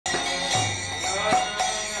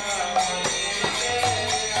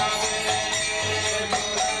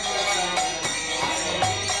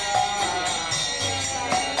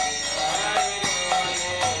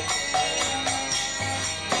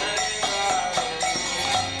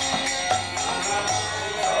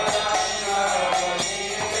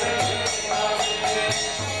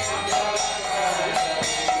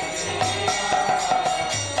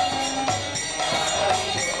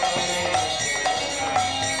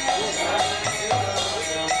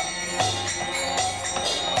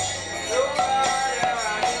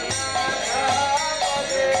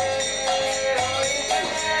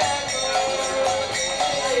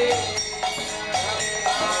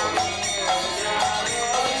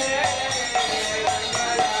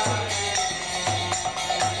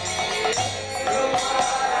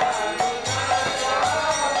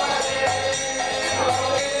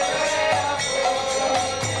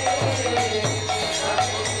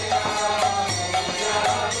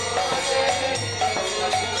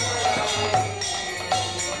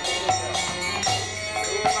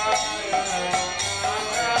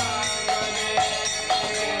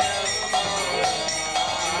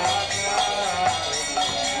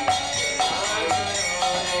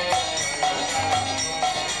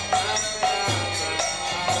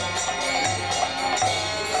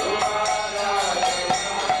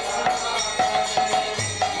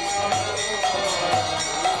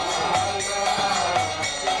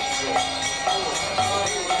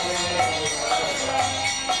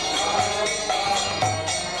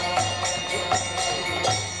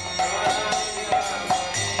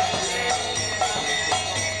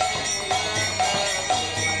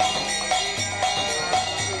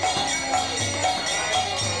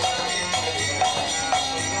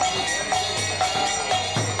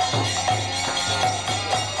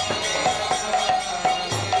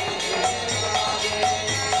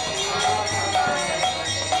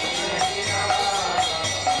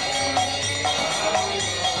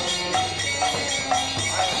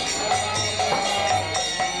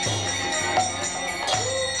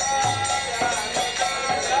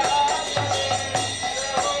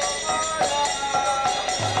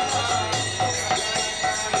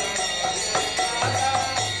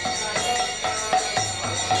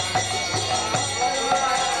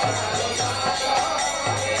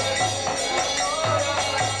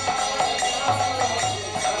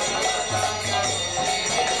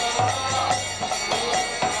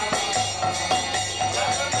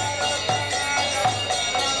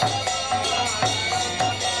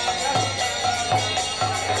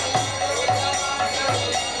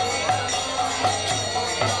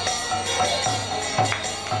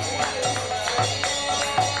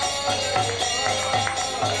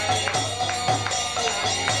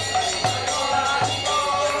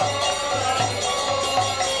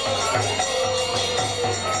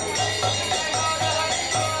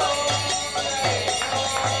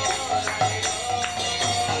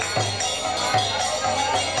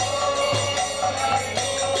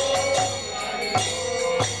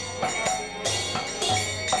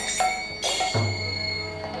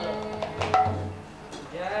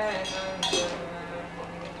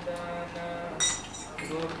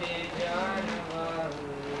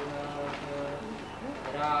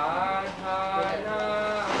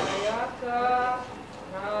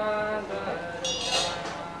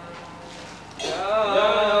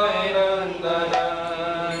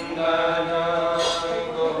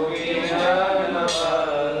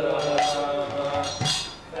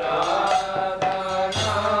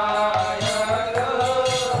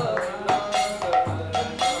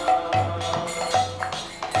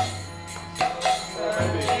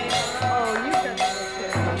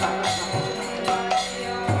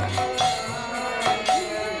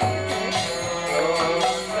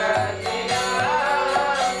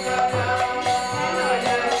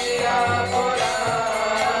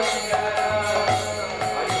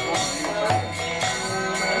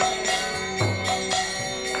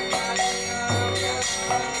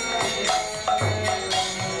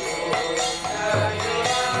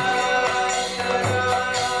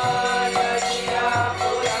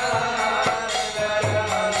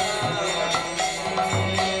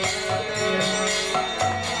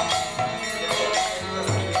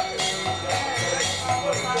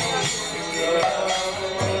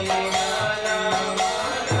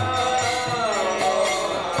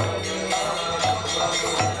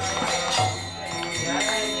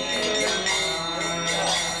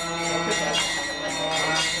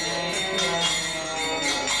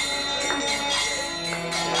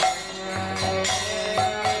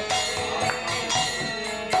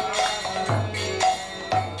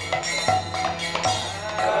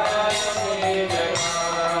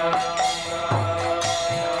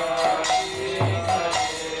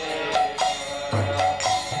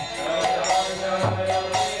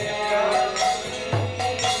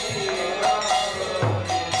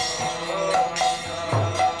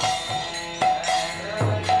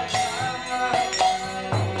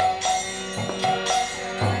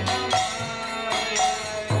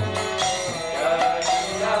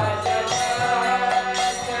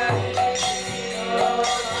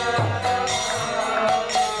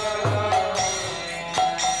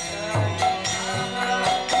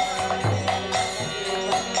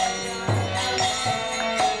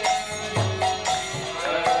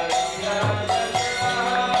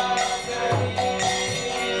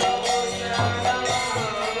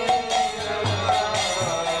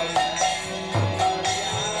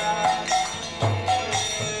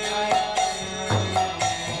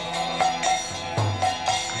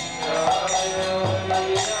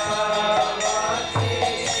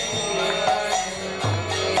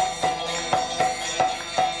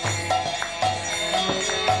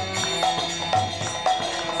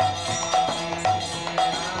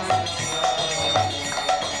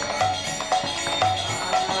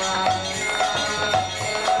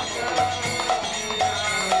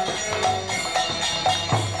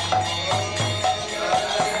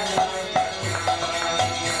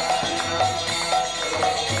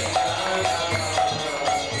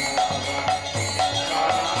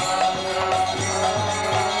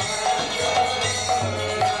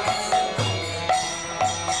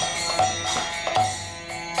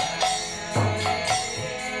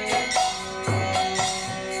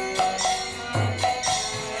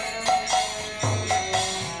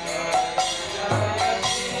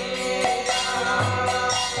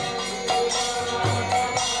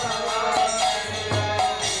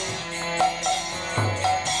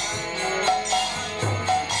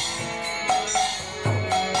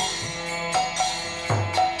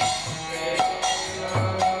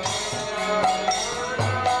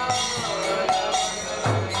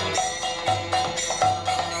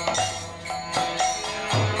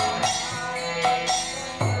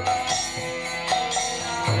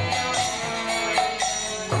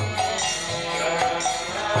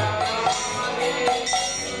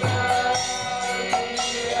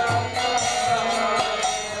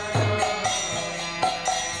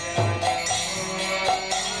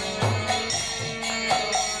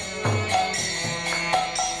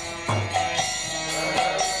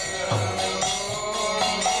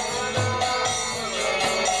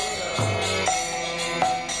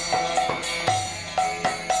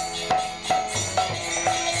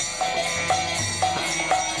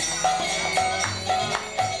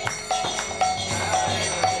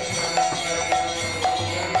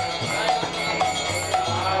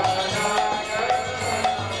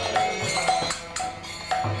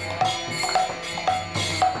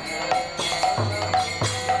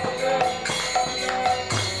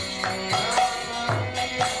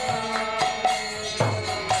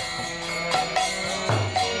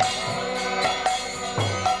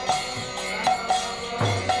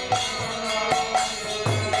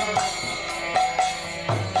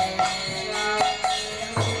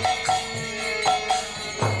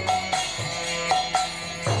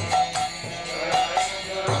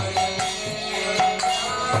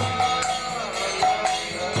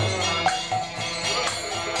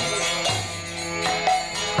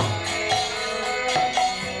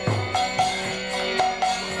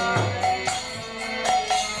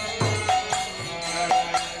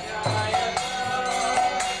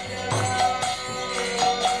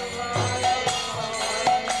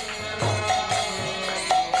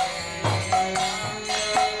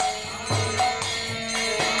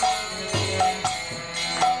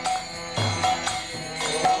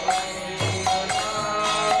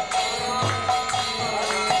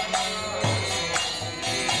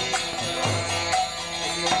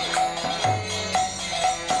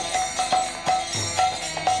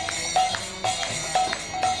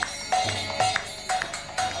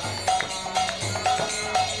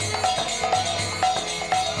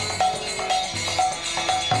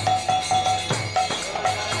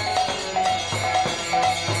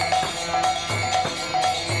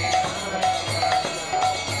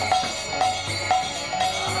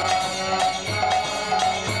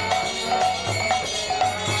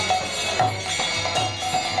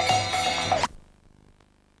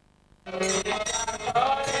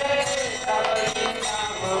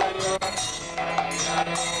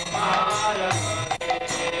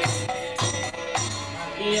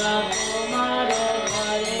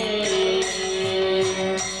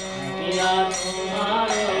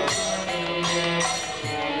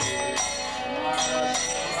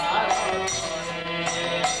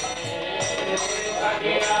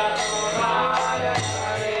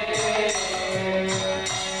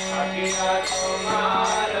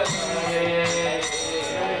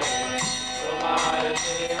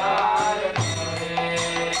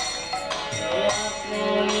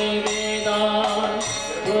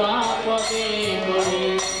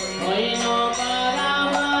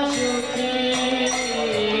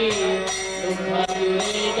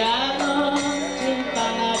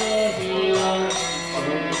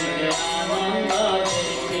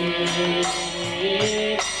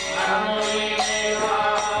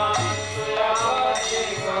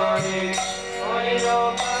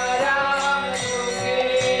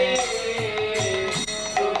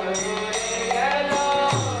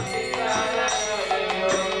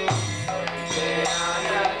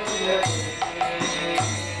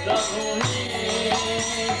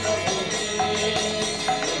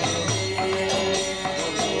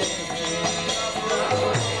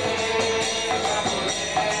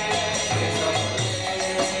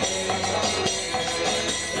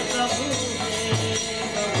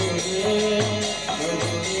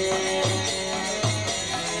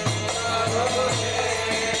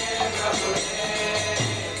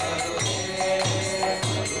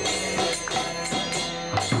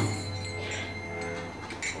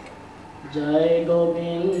जय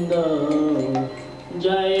गोविंद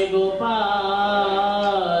जय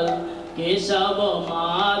गोपाल केशव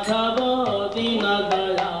माधव दीन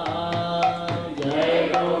दयाल। जय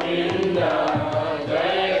गोविंद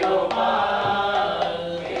जय गोपाल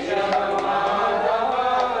केशव माधव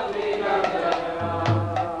दीन दयाल।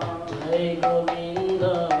 जय गोविंद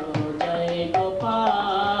जय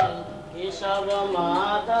गोपाल केशव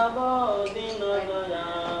माधव दीन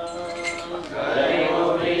दयाल। जय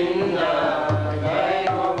गोविंद जय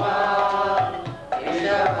गोपाल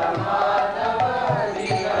केशव माधव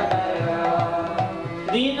दीन दयाल।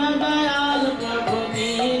 दीन दयाल प्रभु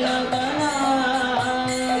दीन दयाल।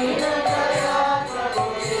 दीन दयाल प्रभु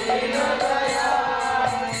दीन दयाल।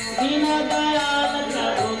 दीन दयाल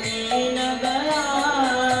प्रभु दीन दयाल।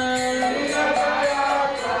 दीन दयाल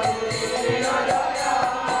प्रभु दीन दयाल।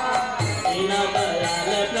 दीन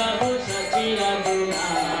दयाल प्रभु सचिर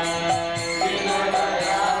दुलार। दीन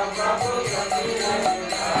दयाल प्रभु सचिर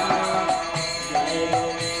दुलार। जय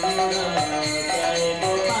गोविंद जय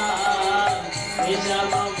गोपाल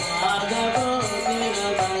केशव माधव दीन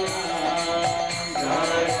दयाल।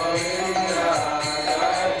 जय गोविंद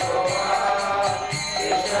जय गोपाल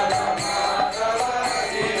केशव माधव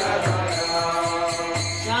दीन दयाल।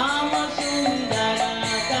 श्याम सुंदर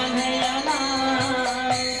कन्हैया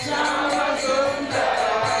लाल। श्याम सुंदर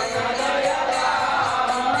कन्हैया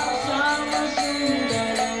लाल। श्याम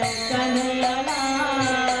सुंदर कन्हैया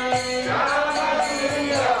लाल। श्याम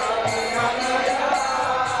सुंदर कन्हैया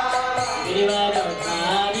लाल।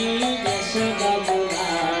 गिरिवरधारी यशोदा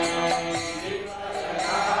दुलार।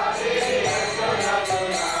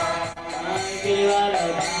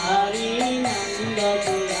 गिरिवरधारी नंद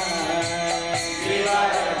दुलार।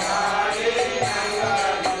 गिरिवरधारी नंद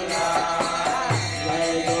दुलार।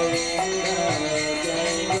 जय गोविंद जय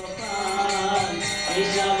गोपाल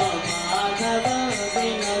केशव माधव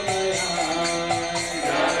दीन दयाल।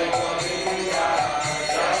 जय गोविंद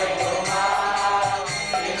जय गोपाल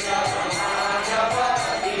केशव माधव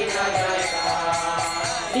दीन दयाल।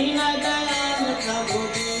 दीन दयाल प्रभु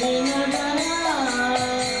दीन दयाल।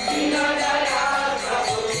 दीन दयाल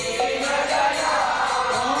प्रभु दीन दयाल।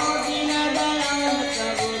 ओ दीन दयाल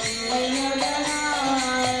प्रभु दीन दयाल।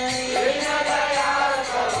 दीन दयाल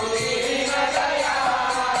प्रभु दीन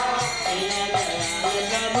दयाल। दीन दयाल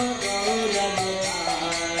प्रभु गौर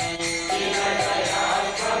गोपाल। दीन दयाल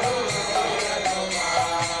प्रभु गौर गोपाल।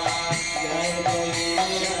 जय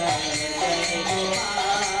गोविंद जय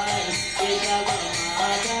गोपाल केशव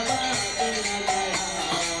माधव दीन दयाल।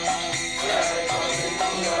 जय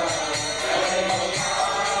गोविंद जय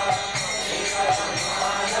गोपाल केशव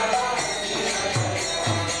माधव दीन दयाल।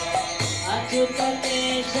 अच्युत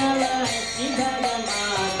केशव श्रीधर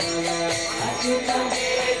माधव। अच्युत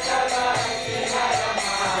केशव श्रीधर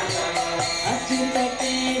माधव। अच्युत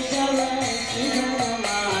केशव श्रीधर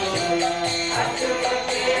माधव। अच्युत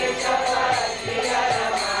केशव श्रीधर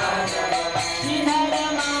माधव। श्रीधर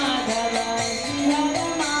माधव श्रीधर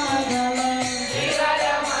माधव। श्रीधर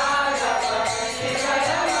माधव श्रीधर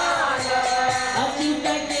माधव। अच्युत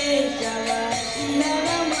केशव श्रीधर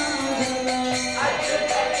माधव।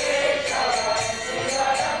 अच्युत केशव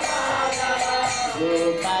श्रीधर माधव।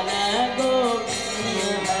 गोपाल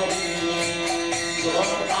गोविंद हरि।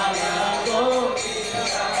 गोपाल गोविंद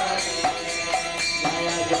हरि। जय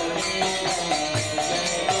गोविंद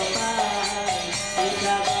जय गोपाल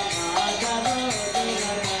केशव माधव दीन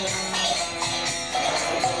दयाल। जय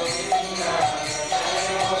गोविंद जय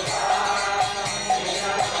गोपाल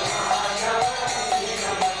केशव माधव दीन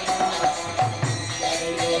दयाल। जय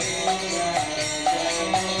गोविंद जय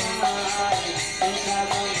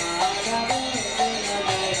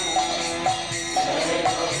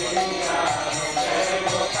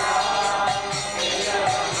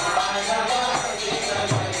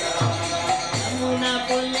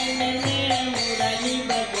Bye.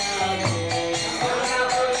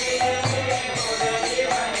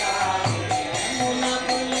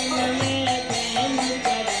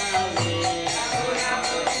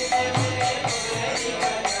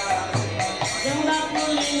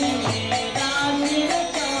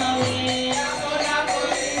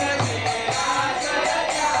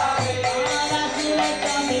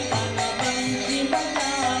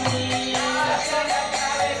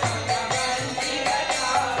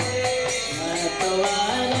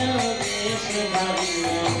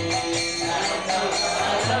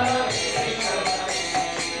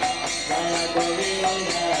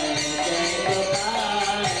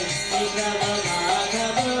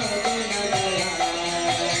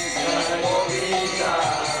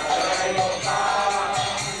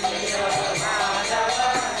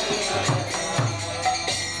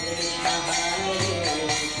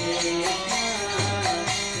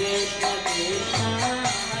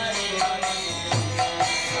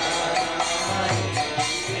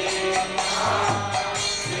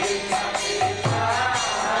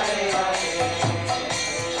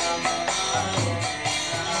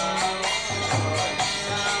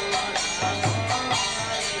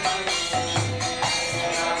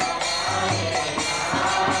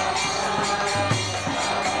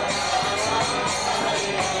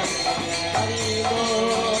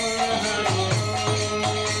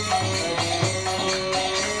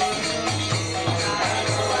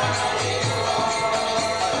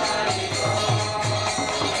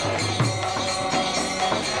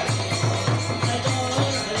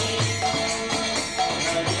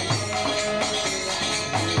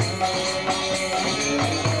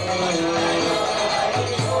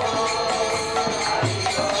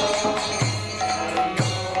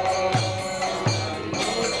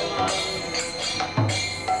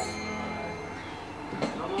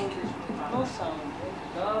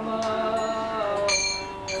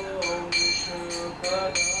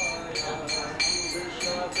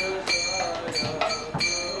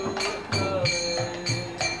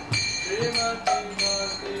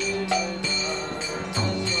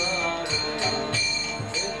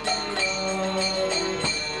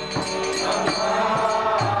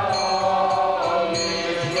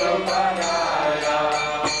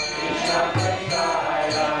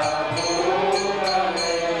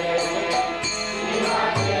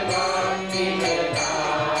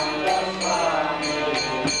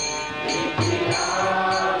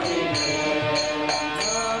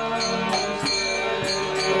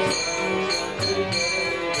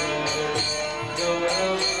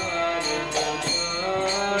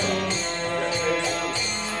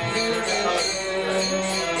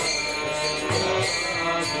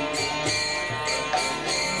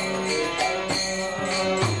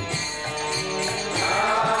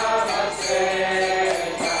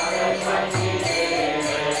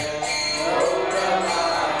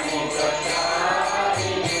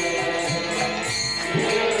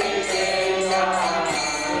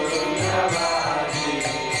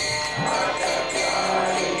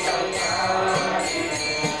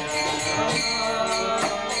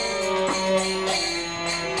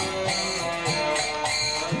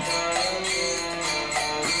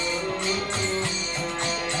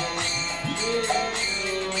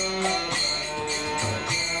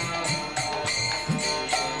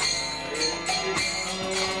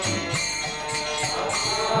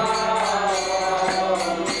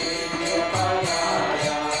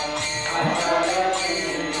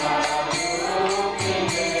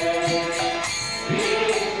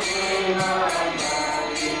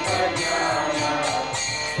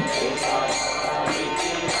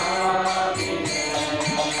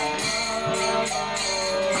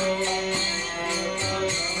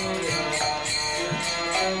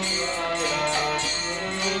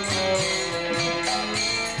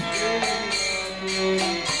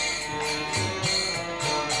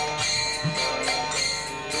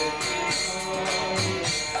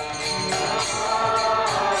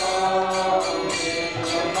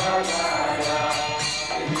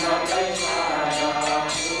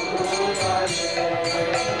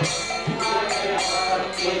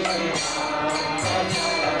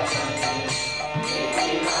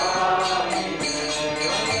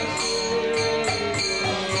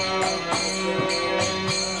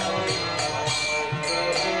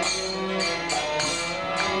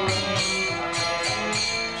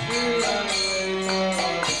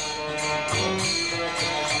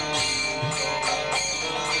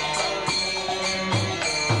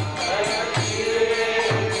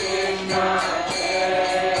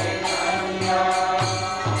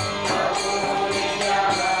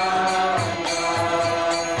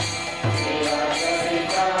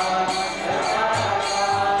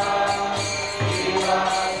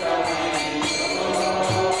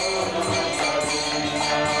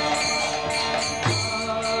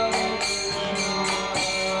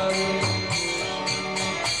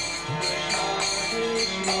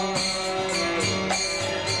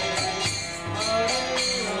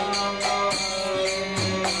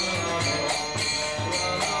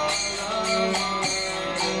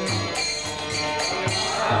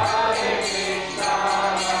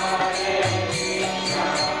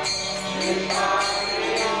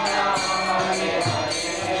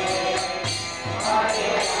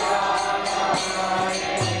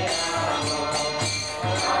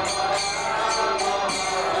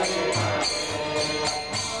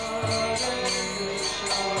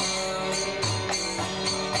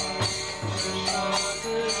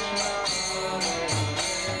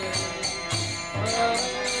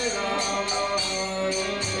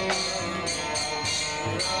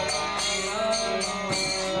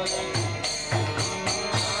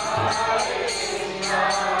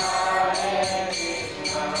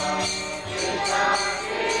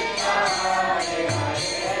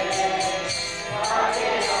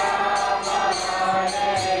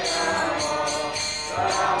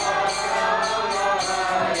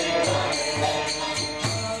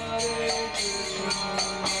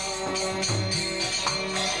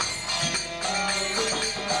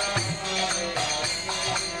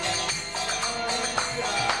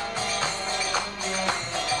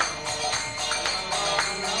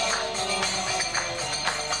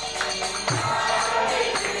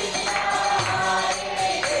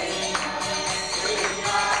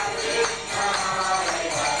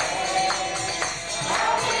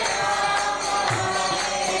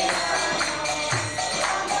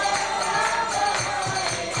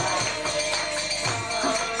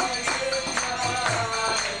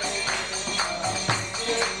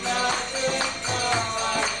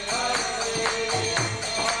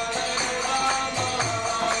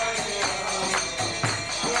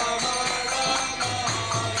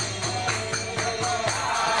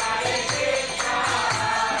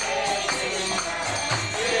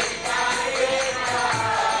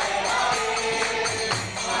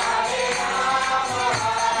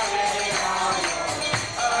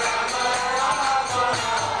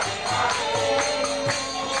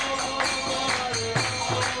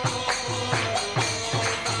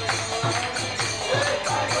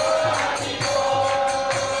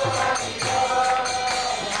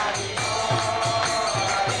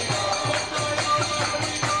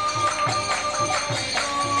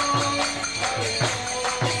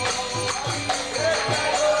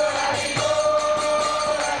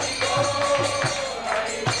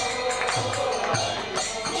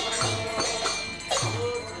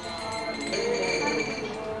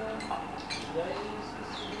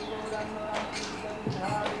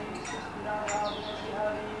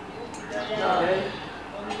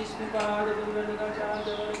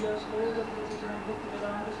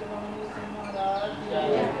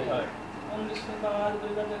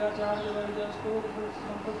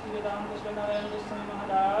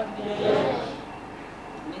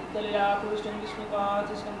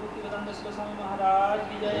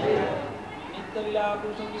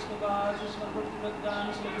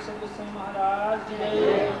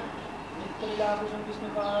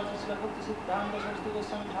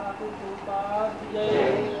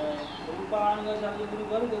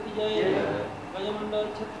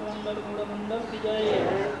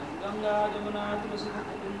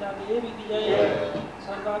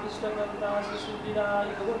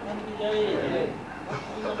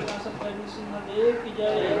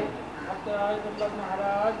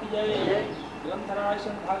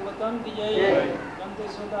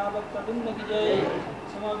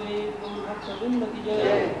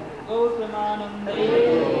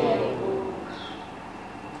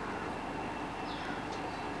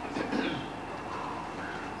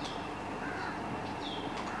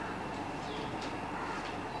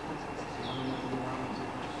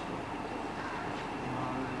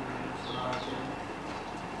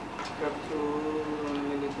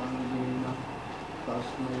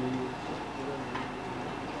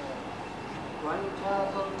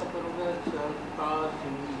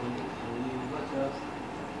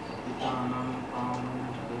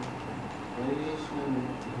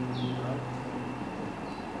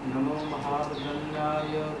 नमो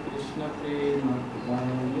महाभद्रंगाय कृष्ण प्रेम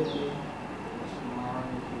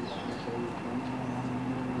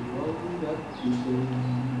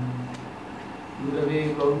गुरवे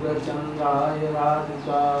गौरचंद्राय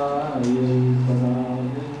राधिकाय पदाय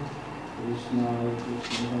कृष्णाय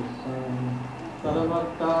कृष्णभक्ताय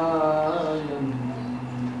परभक्ताय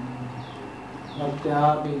भक्त्या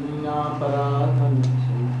विघ्नापराधं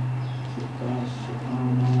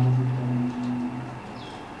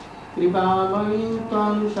कृपामयि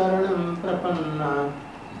त्वां शरणं प्रपन्ना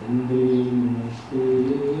वन्दे नमस्ते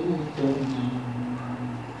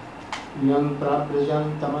यं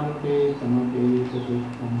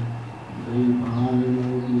प्राप्यजन्तमनुपेतमपेतकृतं दैवानुमोदिरकातं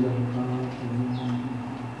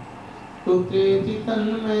पुत्रेति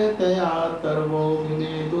तन्मयतया सर्वो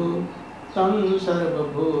विनेदु तं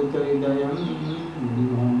सर्वभूतहृदयं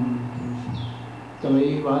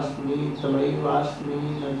तवैवास्मि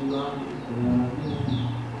न जीवामि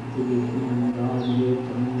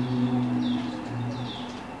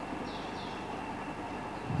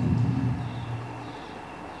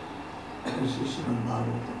Shrimad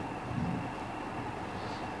Bhagavatam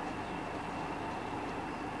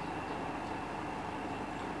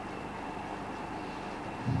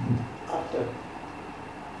after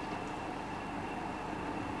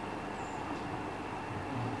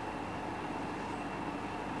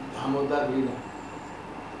Damodar Leela,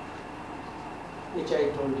 which I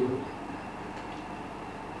told you.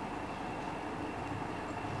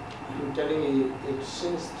 I am telling you it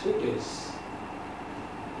since 3 days.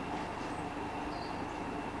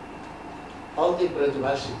 All the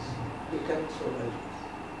Brajvasis become so well.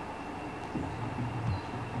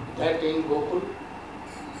 That in Gokul,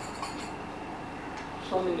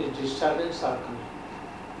 so many disturbances are coming.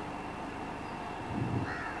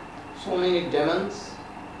 So many demons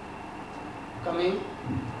coming,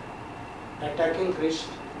 attacking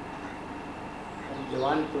Krishna, and they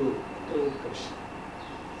want to kill Krishna.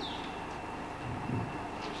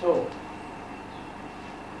 So,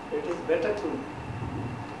 it is better to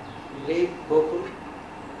leave Gokul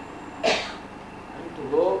and to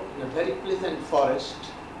go in a very pleasant forest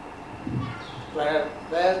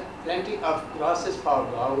where plenty of grasses for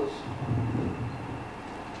cows,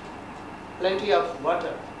 plenty of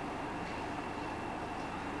water,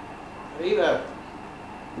 river,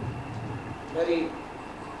 very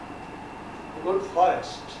good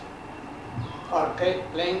forest for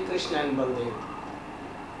playing Krishna and Baldev.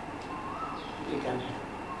 We can have.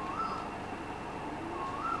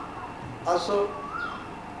 Also,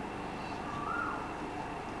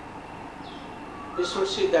 we should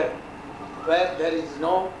see that where there is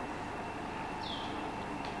no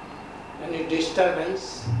any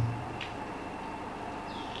disturbance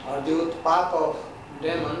or the utpat of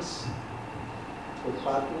demons,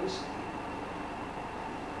 utpat means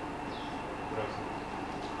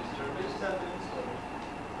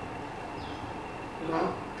no,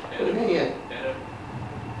 नहीं है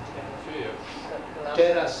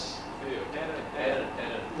terrors.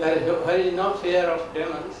 There is no fear of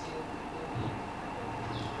demons.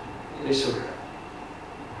 We should.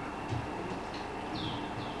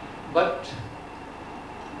 But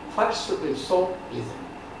first should be so pleasant.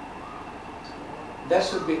 There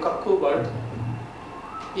should be cuckoo bird,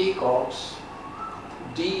 peacocks,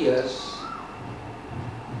 deers,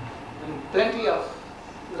 and plenty of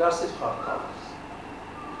grasses for cows.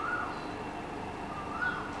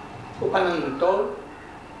 Upananda told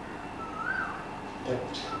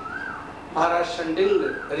that Maharaj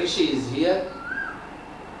Shandil Rishi is here.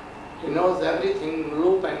 He knows everything,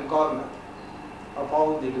 loop and corner of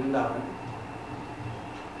all the Vrindavan.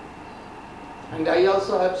 And I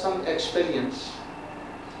also have some experience.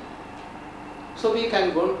 So we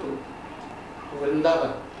can go to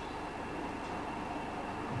Vrindavan.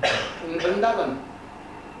 In Vrindavan,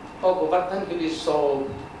 Govardhan Hill is so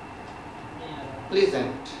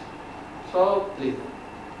pleasant, so pleasant.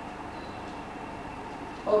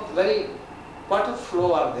 Very water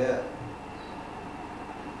flow are there.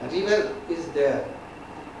 A river is there.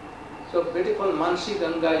 So beautiful Mansi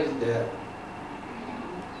Ganga is there.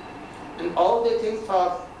 And all the things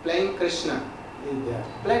for playing Krishna is there.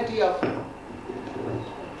 Plenty of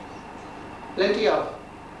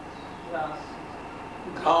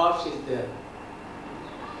grass is there.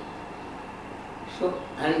 So,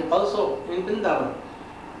 and also in Vrindavan,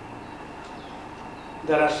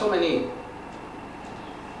 there are so many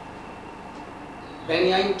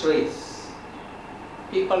banyan trees,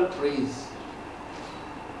 people trees,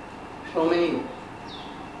 so many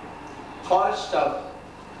forest of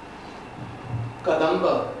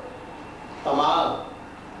Kadamba, Tamal,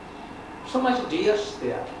 so much deers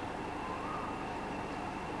there.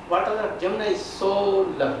 Water of Jamuna is so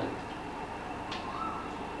lovely.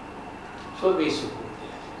 So we should go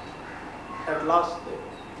there. At last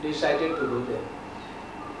they decided to go there.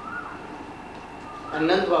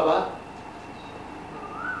 Anand Baba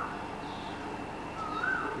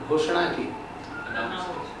घोषणा की,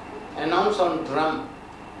 announced on drum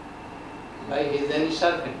by his any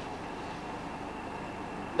servant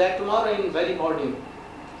that tomorrow in very morning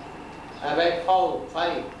about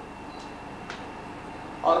 5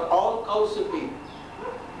 or all cows should be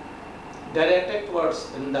directed towards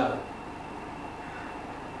Vrindavan,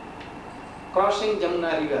 crossing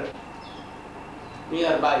Jamuna river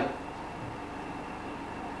nearby.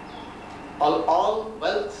 All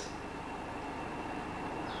wealth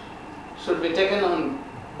should be taken on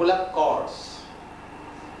bullock carts.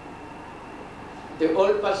 The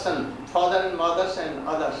old person, father and mothers and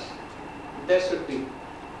others, they should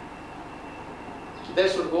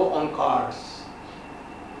go on carts.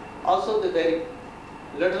 Also the very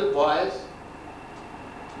little boys,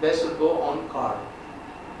 they should go on cart.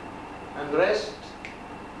 And rest,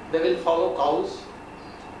 they will follow cows.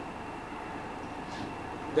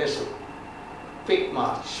 They should quick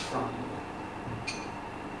march from here.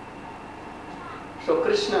 So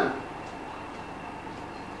Krishna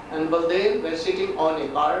and Baldev were sitting on a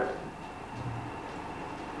cart,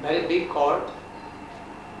 very big cart,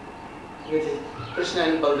 with Krishna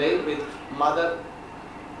and Baldev, with mother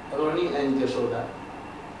Roni and Yashoda.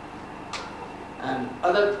 And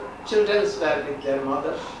other children were with their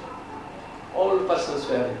mothers. All persons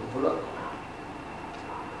were in bullock.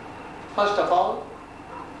 First of all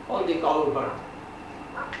the cow herd,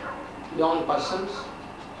 young persons,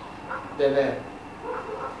 they were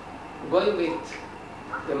going with,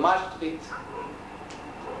 they marched with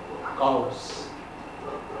cows.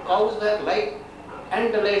 Cows were like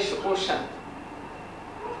endless ocean,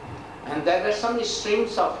 and there were some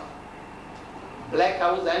streams of black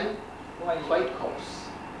cows and white cows.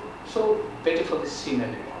 So beautiful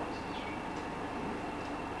scenery.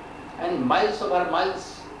 And miles over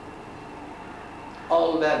miles,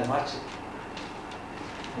 all were marching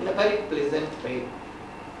in a very pleasant way.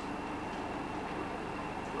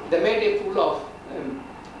 They made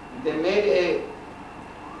a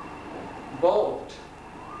boat,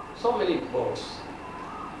 so many boats,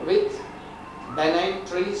 with banyan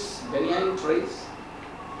trees,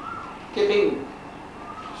 keeping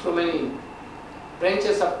so many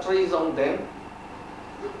branches of trees on them,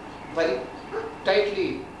 very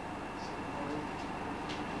tightly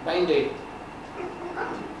binded,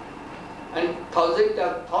 and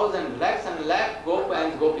thousand, lakhs and lakh gop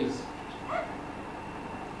and gopis,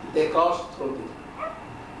 they crossed through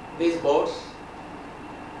these boats,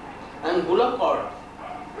 and bullock herd,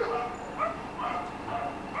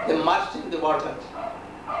 they marched in the water.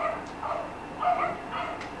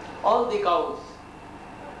 All the cows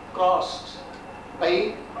crossed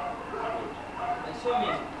by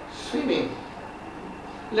swimming.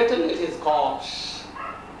 Little it is calves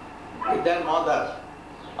with their mother,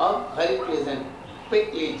 very pleasant,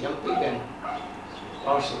 quickly jumping and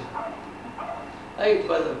crossing. It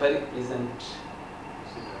was a very pleasant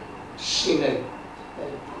scenery.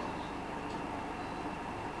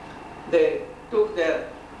 They took their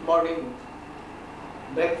morning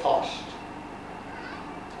breakfast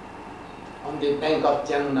on the bank of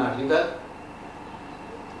Jamuna river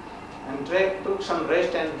and took some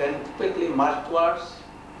rest and then quickly marched towards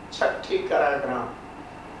Chatti Karagram.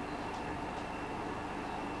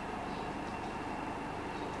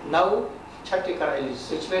 Now Chatti Kara is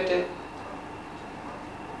situated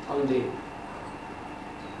on the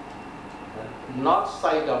north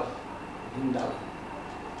side of Vrindavan.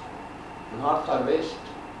 North or west?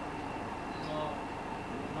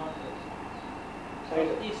 Northwest.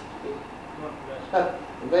 Side East.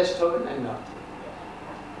 Northwest. West Hogan and north.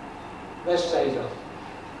 West side of.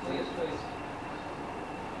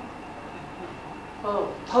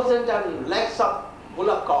 Thousands and lakhs of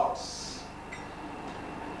bullock carts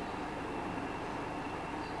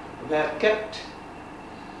were kept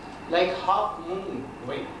like half moon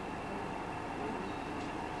way.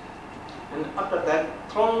 And after that,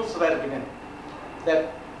 thrones were given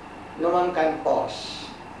that no one can pass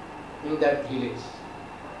in that village,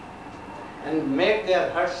 and make their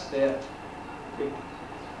huts there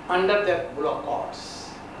under their bullock carts.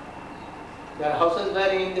 Their houses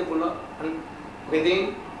were in the bullock and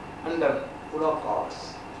within under bullock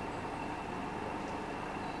carts.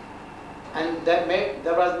 And there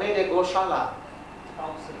was made a Goshala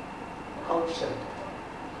council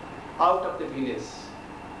out of the village.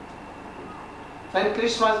 When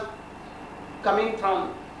Krishna was coming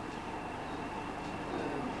from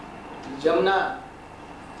Jamuna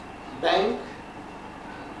bank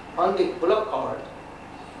on the bullock cart,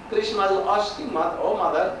 Krishna was asking Mother, "Oh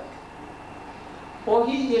Mother, oh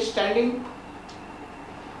he is standing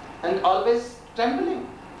and always trembling.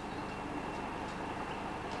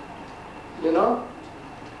 You know?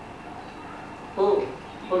 Who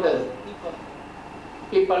does it?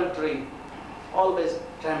 People tree, always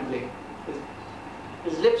trembling.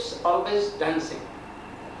 His lips always dancing.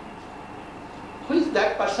 Who is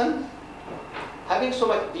that person? Having so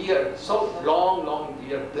much beard, so long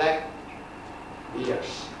beard, black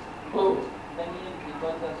beards. Who?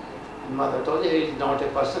 Mother told you he is not a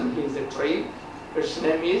person, he is a tree. His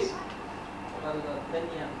name is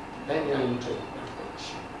banyan tree.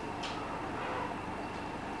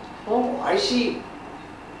 Oh, I see.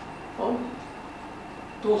 Oh,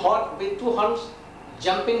 with two horns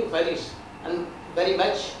jumping very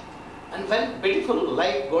much, and very beautiful,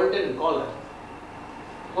 light golden color.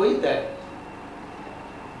 Who is that?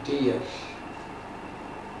 Deer.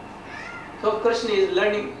 So Krishna is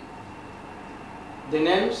learning the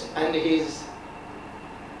names, and his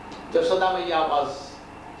Yashoda Maiya was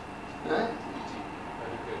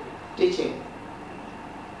teaching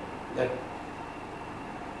that,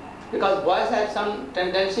 because boys have some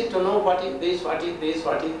tendency to know what is this,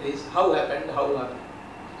 how happened.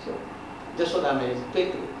 So Yashoda Maiya is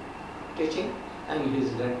quickly teaching, and he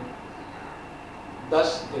is learning.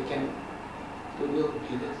 Thus they came to new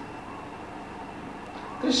village.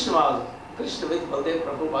 Krishna with Baldev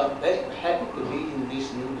Prabhu was very happy to be in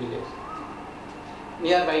this new village.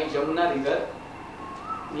 Nearby Jamuna river,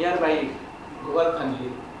 nearby Govardhan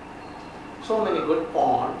hill, so many good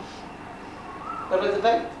ponds. There was a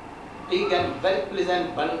very big and very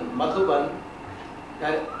pleasant Madhuban,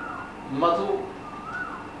 where Madhu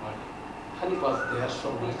honey was there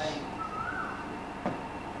so much.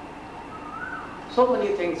 So many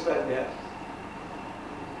things were there.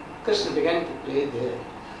 Krishna began to play there.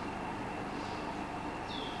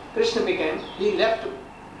 He left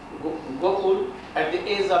Gokul at the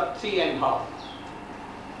age of 3.5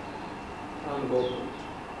 from Gokul.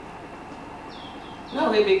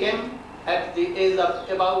 Now he became at the age of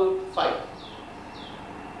about 5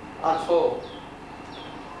 or 4.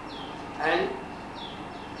 And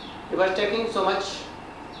he was taking so much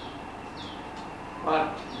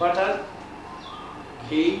butter,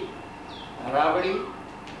 ghee, rabdi.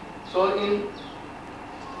 So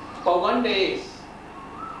for 1 day,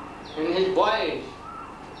 in his boyish,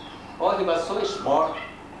 he was so smart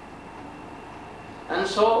and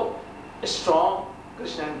so strong,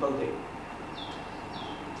 Krishna and Baldev.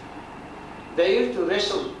 They used to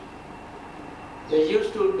wrestle. They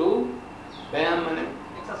used to do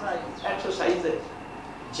exercises,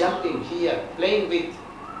 jumping here, playing with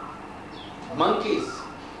monkeys.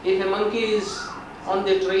 If a monkey is on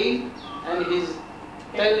the tree and his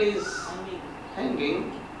tail is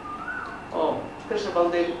hanging, Krishna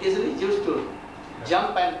Baldev easily used to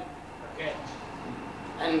jump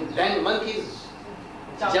and then monkeys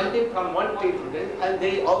jumping from one tree to the other, and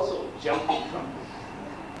they also jumping from.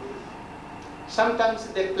 Sometimes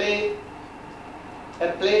they play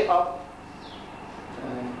a play of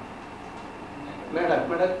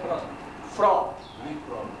frog.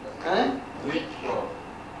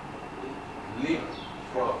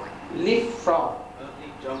 Leaf frog.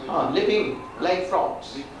 Leaping like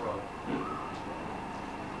frogs.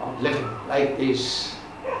 Living like this.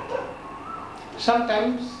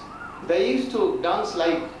 Sometimes they used to dance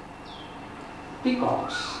like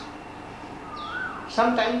peacocks.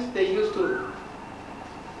 Sometimes they used to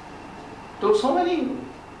do so many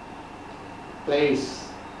plays.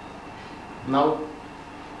 Now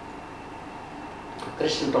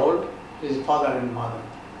Krishna told his father and mother,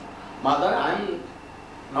 "Mother, I am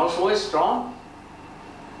now so strong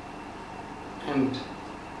and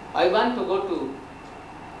I want to go to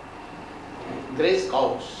graze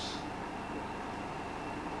cows."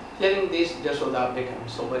 Hearing this, Yashoda became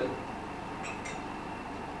so worried.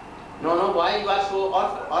 No, why you are so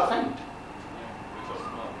orphaned?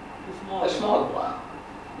 A small boy.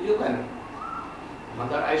 You can.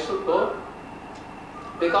 Mother, I should go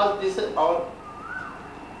because this is our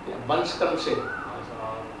Vanshkram se.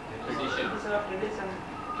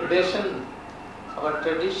 Tradition, our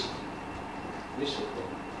tradition. We should go.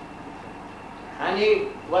 And he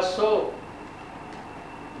was so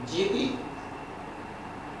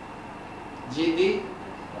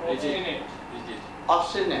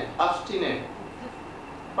obstinate.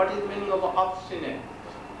 What is the meaning of obstinate?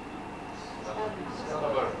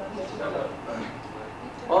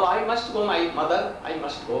 I must go, my mother, I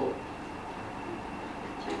must go.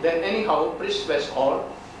 Then anyhow, priest was called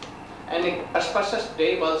and a auspicious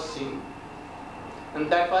day was seen, and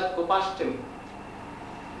that was Upashtami.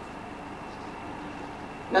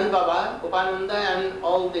 Nand Baba, Upananda and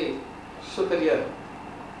all the superior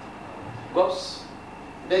gopis,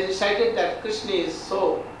 they decided that Krishna is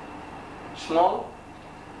so small,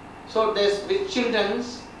 so with children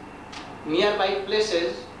nearby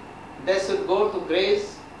places, they should go to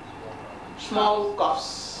graze small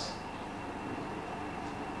calves,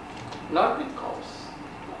 not with cows.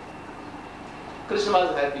 Krishna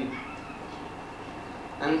was happy,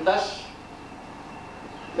 and thus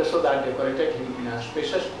Yashoda decorated him in a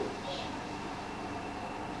spacious clothes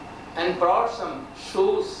and brought some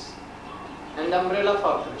shoes and umbrella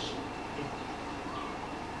for Krishna.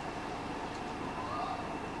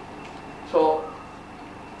 So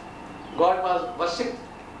God was worshipped,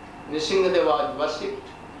 Nishingadeva was worshipped,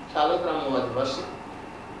 Shalagrama was worshipped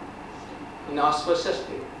in auspicious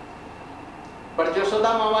day. But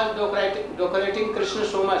Yashoda was decorating Krishna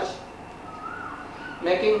so much,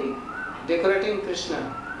 decorating Krishna,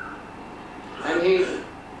 and he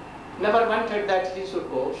never wanted that he should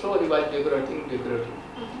go, so he was decorating.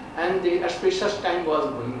 And the auspicious time was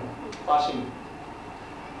passing.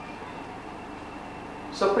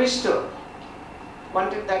 So priest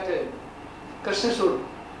wanted that Krishna should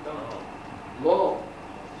go,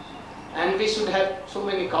 and we should have so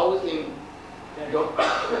many cows in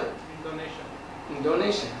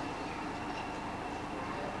donation.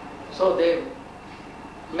 So they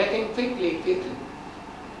making quickly.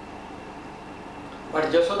 But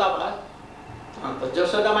Jashoda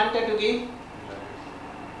wanted to give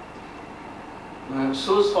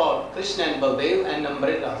shoes for Krishna and Baldev and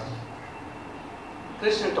umbrellas.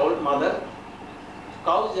 Krishna told mother,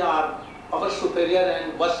 cows are our superior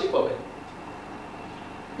and worshipable.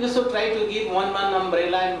 You should try to give one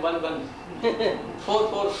umbrella and one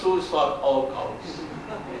four shoes for all cows.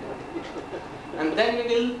 And then we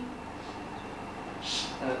will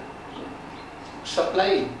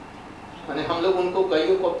supply. माने हम लोग उनको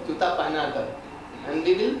गायों को जूता पहना कर, and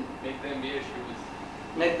we will make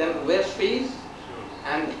them wear shoes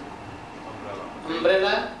and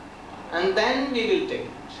umbrella, and then we will take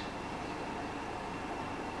it.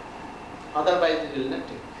 Otherwise we will not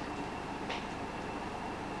take it.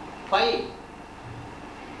 Why?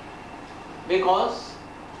 Because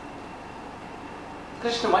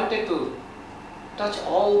Krishna wanted to touch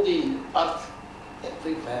all the earth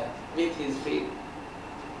everywhere with his feet,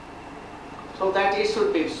 so that it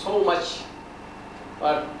should be so much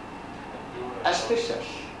auspicious.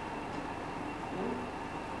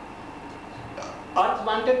 Earth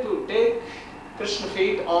wanted to take Krishna's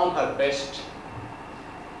feet on her breast.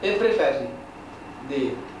 Everywhere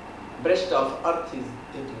the breast of earth is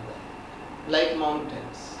everywhere, like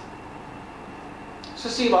mountains. So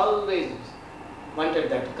she always wanted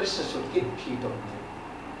that Krishna should keep feet on her.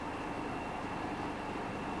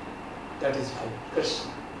 That is why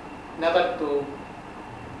Krishna never to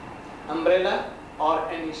umbrella or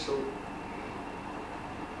any shoe.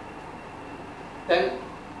 Then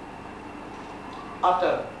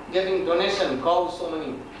after giving donation, cows so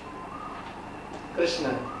many,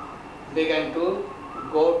 Krishna began to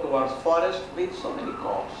go towards forest with so many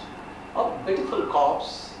cows. Oh, beautiful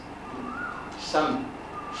cows, some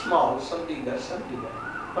small, some bigger,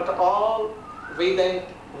 but all within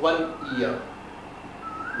 1 year.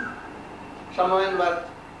 Some of them were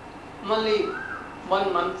only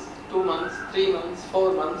 1 month, 2 months, 3 months,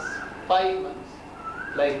 4 months, 5 months,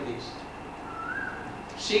 like this.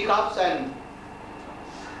 She calves and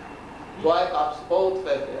boy calves both were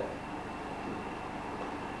there.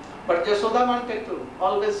 But Jashoda wanted to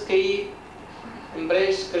always keep,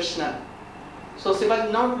 embrace Krishna. So she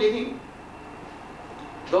was not leaving.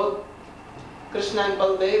 Though Krishna and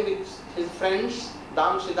Baldev with his friends,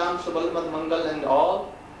 Dam, Shidam, Subal, Mangal and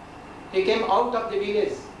all, he came out of the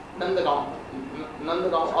village, Nandagaon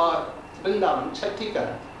or Vrindavan,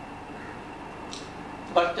 Chhattikar.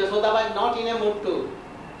 But Jashoda was not in a mood to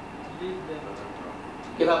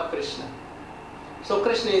give up Krishna. So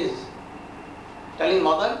Krishna is telling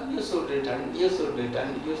mother, you should return.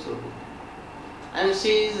 And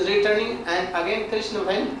she is returning, and again Krishna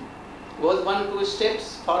goes 1-2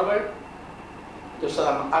 steps forward.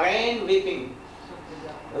 Jashoda again weeping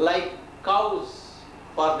like cows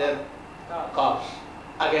for their calves.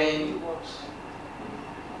 Again.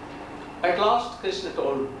 At last Krishna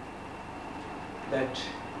told that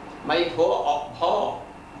my vow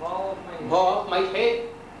of my head,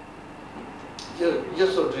 you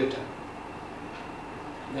should return.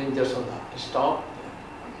 Then Jashoda stopped.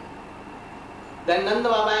 Then Nanda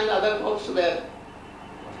Baba and other folks were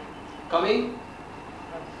coming.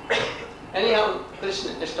 Anyhow,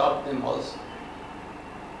 Krishna stopped them also.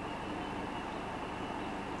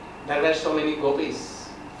 There were so many gopis,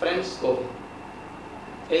 friends gopi.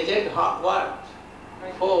 Aged what?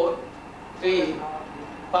 4, 3,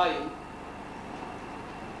 5.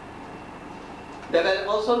 They were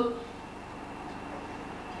also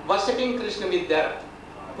worshipping Krishna with their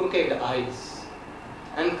crooked eyes.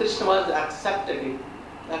 And Krishna was accepting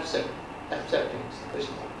Krishna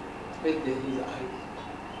with his eyes.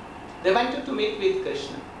 They wanted to meet with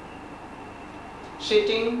Krishna,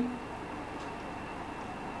 sitting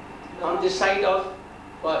on the side of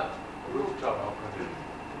what? Rooftop.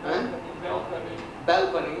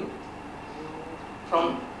 Balcony,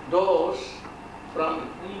 from doors, from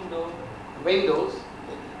windows.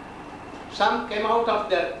 Some came out of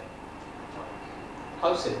their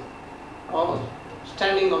houses, all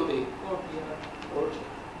standing on the court.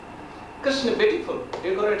 Krishna beautiful,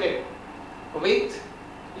 decorated with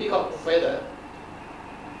peacock feather,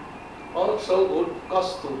 also good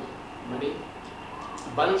kasturi,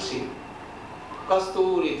 bansi,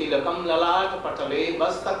 kasturi tilakam lalat patale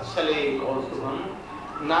bastakshale kaustubham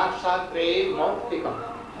nakshakre mautikam.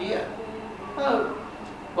 Here,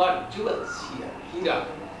 what jewels here? Hira.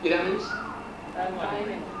 Hira means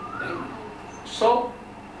diamond. So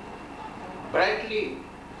brightly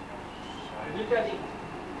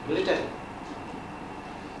glittering.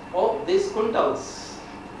 Oh, these kundals,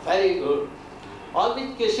 very good. All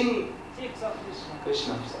with kissing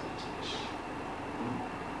Krishna.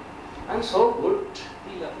 and so good.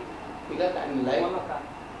 Tilak. Tilak and like Malaka.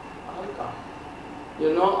 Alka.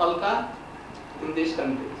 You know Alka in this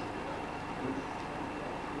country?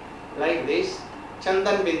 Like this,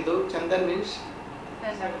 Chandan Bindu. Chandan means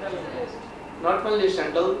not only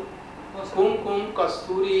sandal, kumkum,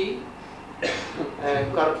 kasturi,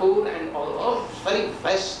 karpur and all very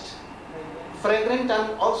best, fragrant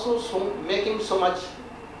and also so making so much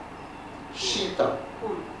shita,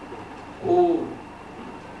 cool.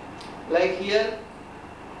 Like here,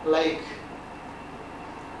 like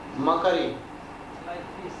makari, Like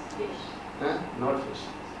fish. not fish.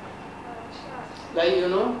 Like you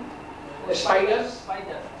know, spiders,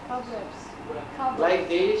 Spider. Cobwebs. like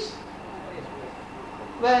this,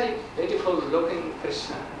 very beautiful looking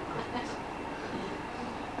Krishna.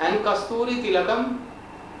 And Kasturi Tilakam,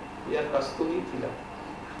 here Kasturi Tilak.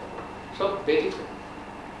 So beautiful.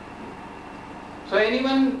 So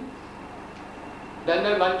anyone then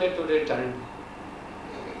I wanted to return,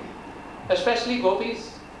 especially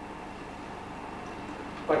gopis.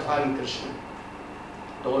 But Bhagwan Krishna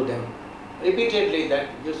told them repeatedly that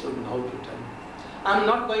you should now return. I am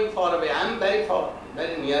not going far away, I am very far,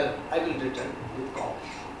 very near, I will return with God.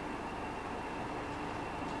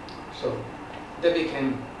 So they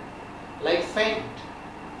became like faint,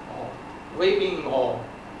 or weeping all,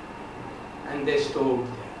 and they stood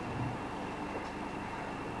there.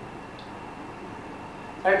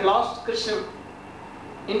 At last Krishna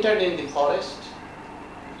entered in the forest.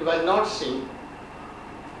 He was not seen.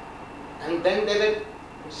 And then they were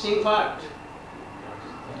seeing what?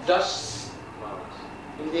 Dust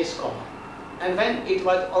in the sky. And when it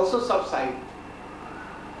was also subsided,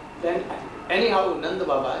 then anyhow Nanda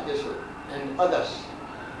Baba, Yashoda, and others,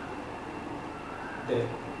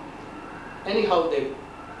 they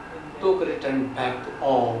took return back to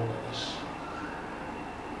all of us.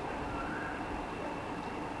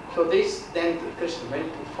 So this, then Krishna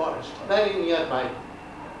went to forest, very nearby.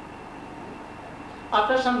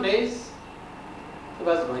 After some days, he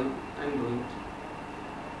was going and doing.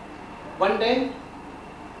 One day,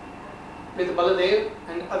 with Baladev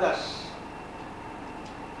and others,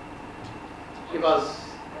 he was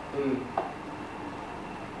in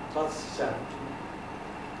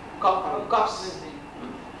cups,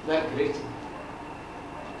 very great.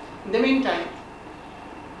 In the meantime,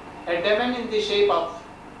 a demon in the shape of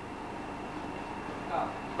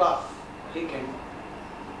calf, he came.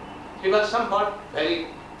 He was somewhat very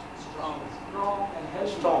Strong and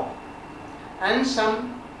healthy. strong. And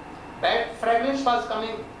some bad fragrance was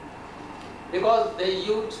coming because they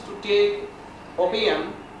used to take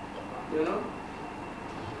opium, you know,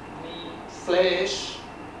 flesh,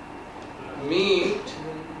 meat,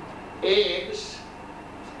 eggs,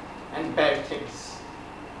 and bad things.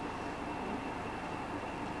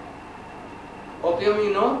 Opium,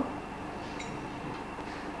 you know?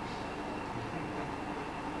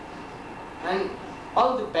 And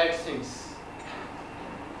all the bad things,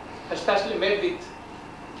 especially made with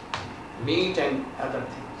meat and other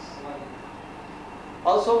things.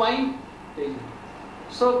 Also wine.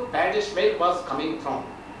 So bad smell was coming from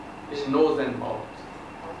his nose and mouth.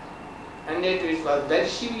 And it was very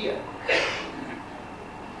severe.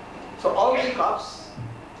 So all the cups,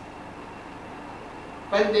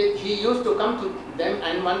 when he used to come to them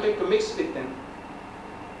and wanted to mix with them,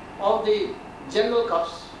 all the general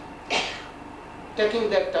cups, taking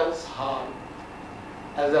their tails hard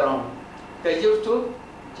as around, they used to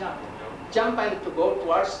jump and to go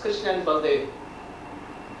towards Krishna and Baladev,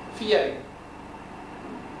 fearing.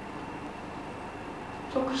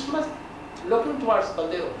 So Krishna was looking towards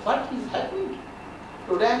Baladev. What is happening?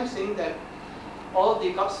 Today I am seeing that all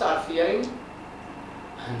the cups are fearing,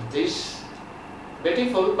 and this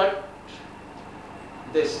beautiful but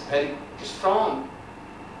this very strong,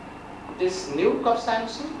 this new cups I am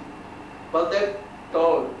seeing. Baladev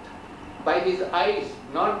told by his eyes,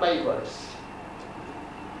 not by words.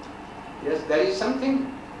 Yes, there is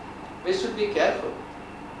something, we should be careful.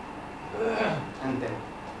 And then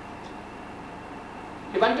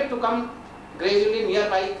he wanted to come gradually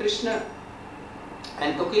nearby Krishna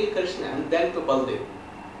and to kill Krishna and then to Baladev.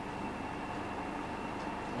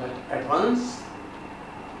 But at once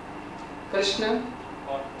Krishna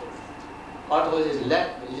caught was his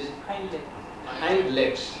left, his hind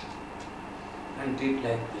legs, and did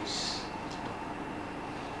like this.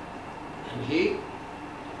 And he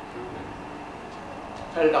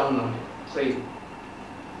fell down on it, praying.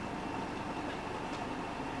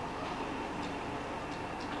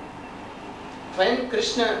 When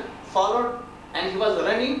Krishna followed and he was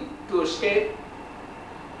running to escape,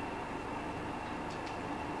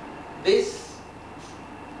 this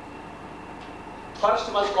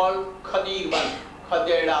First was called Khadirban,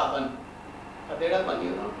 Khadedaban. Khadedaban,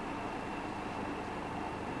 you know?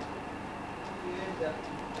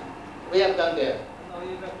 We have done there.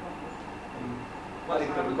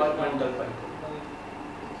 Departmental fight.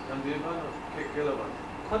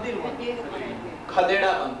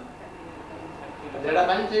 Khadedaban.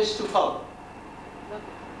 Khadedaban is to fall.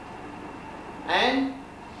 And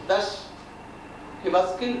thus he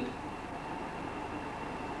was killed.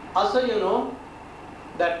 Also you know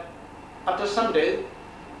that after some days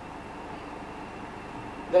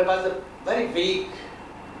there was a very weak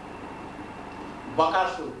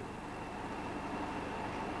Bakasur.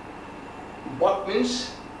 What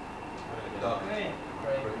means?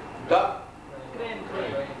 Duck.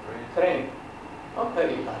 Crane. Oh,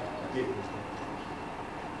 very bad.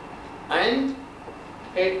 And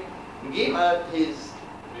it gave up his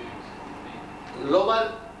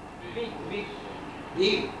lower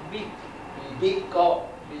big cow,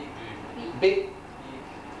 big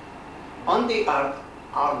on the earth,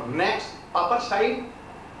 or next upper side,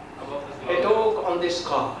 it took on the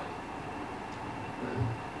sky.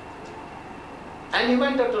 And he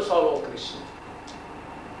wanted to follow Krishna.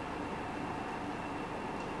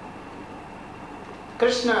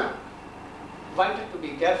 Krishna wanted to be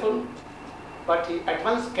careful, but he at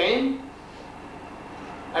once came.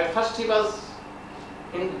 At first he was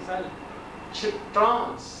in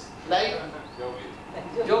trance, like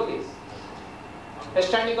yogis,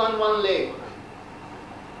 standing on one leg,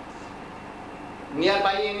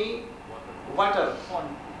 nearby any water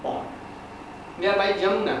pond, nearby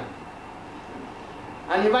Jamuna.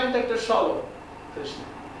 And he wanted to swallow Krishna.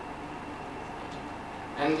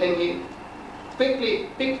 And then he quickly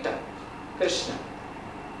picked up Krishna.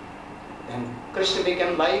 Then Krishna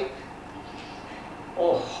became like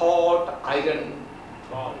a hot iron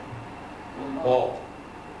ball.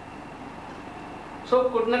 So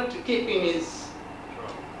could not keep in his.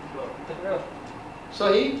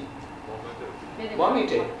 So he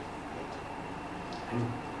vomited. And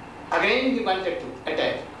again he wanted to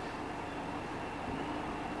attack.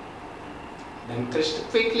 Then Krishna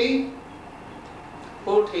quickly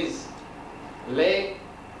put his leg,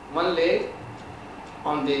 one leg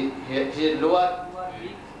on his lower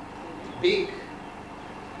beak,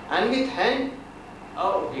 and with hand,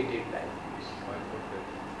 oh, he did like this.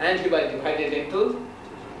 And he was divided into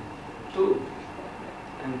two,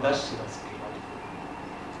 and thus he was killed.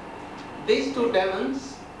 These two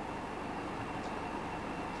demons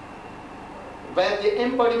were the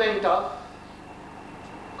embodiment of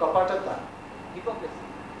kapatata,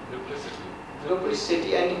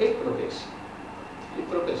 duplicity and hypocrisy.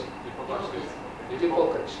 Hypocrisy.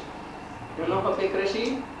 You know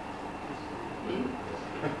hypocrisy?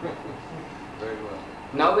 Very well.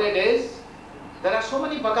 Nowadays, there are so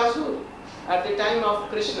many Bakasur. At the time of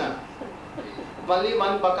Krishna, only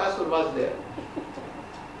one Bakasur was there.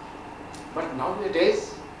 But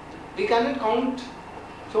nowadays, we cannot count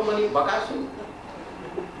so many Bakasur.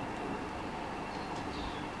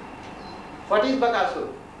 What is Bakasur?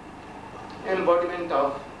 Embodiment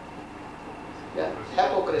of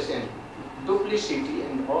hypocrisy and duplicity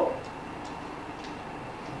and all.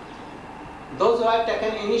 Those who have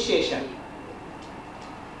taken initiation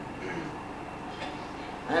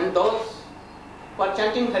and those who are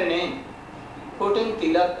chanting her name, putting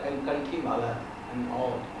tilak and kanthi mala and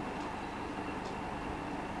all.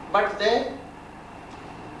 But they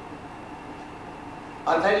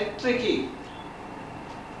are very tricky.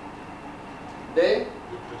 They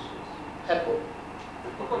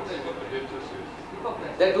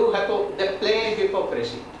they play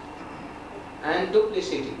hypocrisy and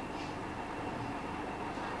duplicity.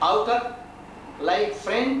 Outer like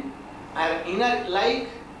friend and inner like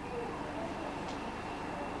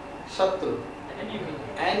Satru,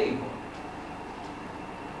 enemy.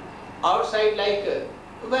 Outside like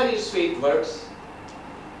very sweet words,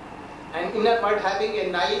 and inner part having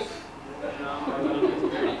a knife.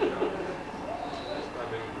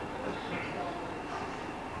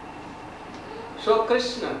 So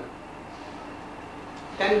Krishna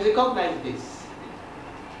can recognize this,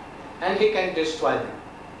 and he can destroy them.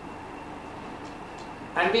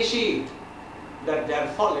 And we see that they are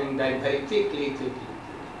falling down very quickly.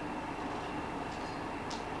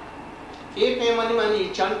 If anyone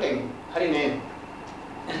is chanting Hari name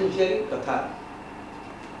and hearing Katha,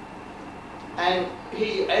 and he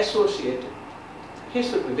is associated, he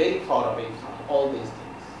should be very far away from all these things.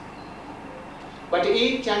 But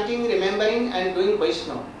if chanting, remembering and doing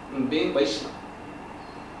Vaishnava, being Vaishnava,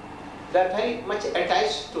 they are very much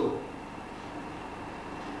attached to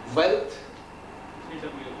wealth,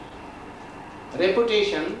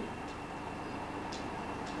 reputation,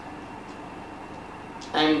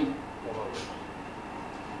 and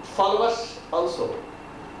followers also,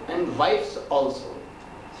 and wives also,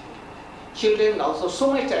 children also,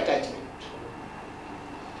 so much attachment.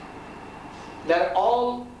 They are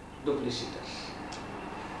all duplicitous.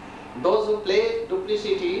 Those who play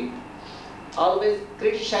duplicity, always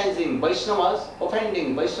criticizing Vaishnavas,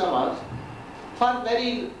 offending Vaishnavas for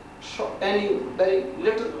very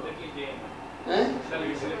little. Eh?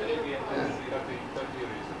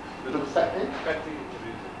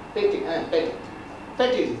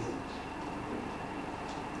 Petty reason.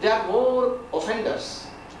 They are more offenders.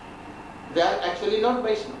 They are actually not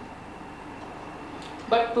Vaishnava.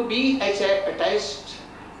 But to be attached,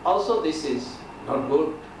 also this is not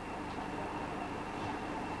good.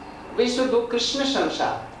 We should do Krishna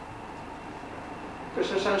Sansar.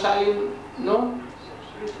 Krishna Sansar, you know?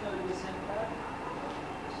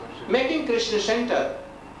 Making Krishna center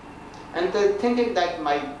and thinking that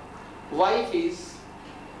my wife is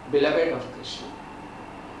beloved of Krishna.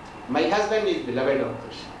 My husband is beloved of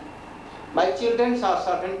Krishna. My children are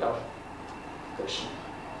servant of Krishna.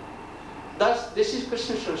 Thus, this is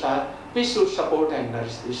Krishna Sansar. We should support and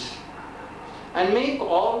nourish this. And make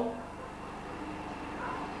all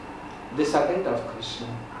the servant of Krishna.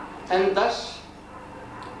 And thus,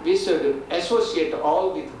 we should associate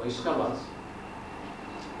all with Vaishnavas.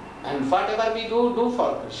 And whatever we do, do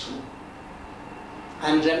for Krishna.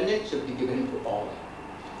 And remnant should be given to all.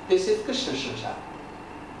 This is Krishna Sansar.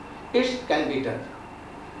 It can be done.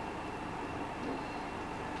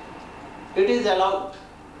 It is allowed.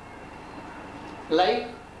 Like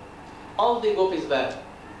all the gopis were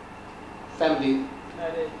family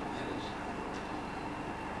marriage.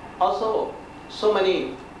 Also, so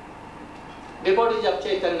many devotees of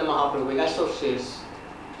Chaitanya Mahaprabhu, associates,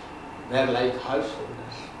 they are like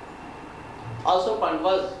householders. Also,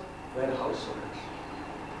 Pandavas were householders.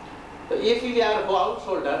 So if we are a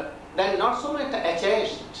householder, then not so much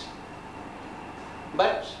attached,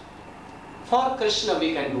 but for Krishna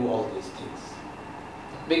we can do all these things.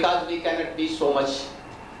 Because we cannot be so much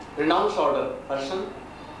renounced order person,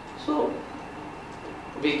 so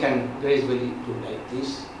we can gradually do like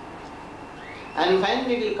this. And when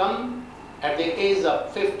we will come at the age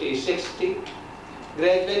of 50, 60,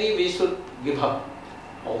 gradually we should give up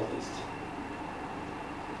all these things.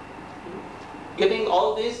 Giving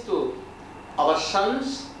all this to our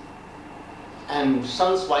sons and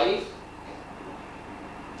son's wife,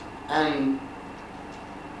 and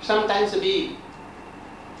sometimes we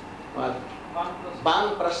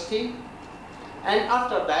Banprasthi, and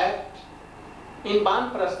after that, in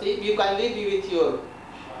Banprasthi, you can live with your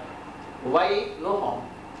wife, no harm.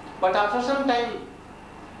 But after some time,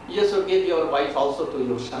 you should give your wife also to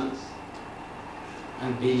your sons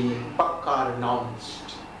and be pakka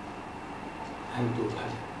renounced and do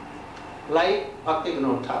that. Like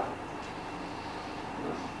Bhakti-Vinod Thakur.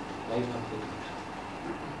 Like Bhakti-Vinod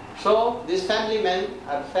Thakur. So, this family man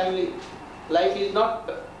or family life is not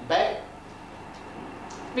bad.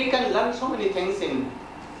 We can learn so many things in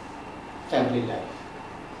family life.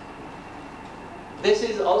 This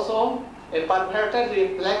is also a perverted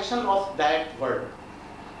reflection of that word.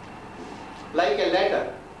 Like a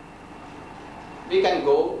ladder, we can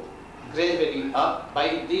go gradually up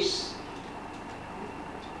by this.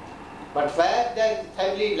 But where the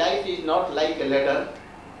family life is not like a ladder,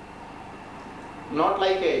 not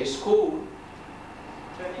like a school,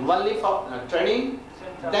 only for training,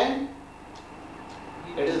 then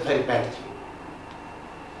it is very bad thing.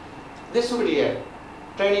 This would be a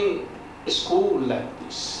training school like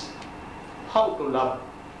this. How to love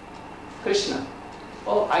Krishna?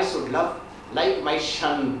 Oh, I should love like my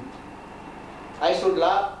son. I should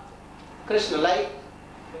love Krishna like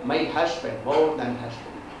my husband, more than husband.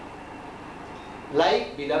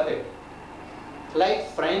 Like beloved, like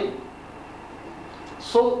friend.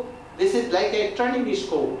 So this is like a training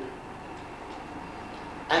school.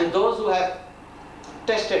 And those who have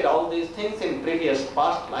tested all these things in previous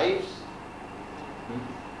past lives,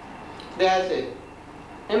 they have an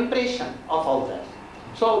impression of all that.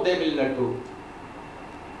 So they will not do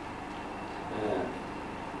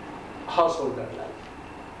householder life.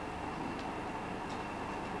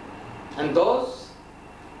 And those,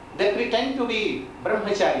 they pretend to be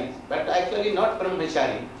brahmacharis, but actually not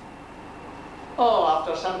brahmachari. Oh,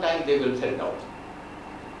 after some time they will fade out.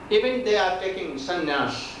 Even they are taking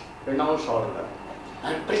sannyas, renounced order,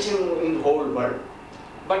 and preaching in the whole world.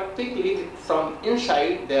 But quickly from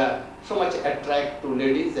inside they are so much attracted to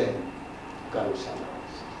ladies and girls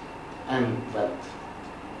and wealth.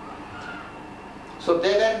 So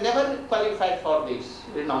they were never qualified for this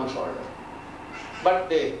renounced order. But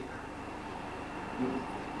they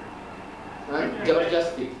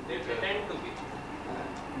Jabardasti. They pretend to be.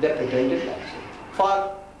 They pretended like so.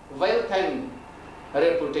 For wealth and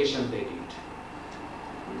reputation they did.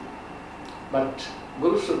 But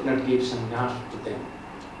Guru should not give sannyas to them.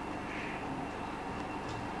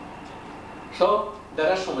 So there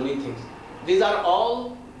are so many things. These are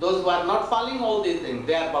all, those who are not following all these things,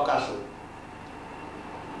 they are Bakasur.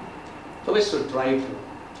 So we should try to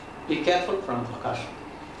be careful from Bakasur.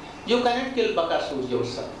 You cannot kill Bakasur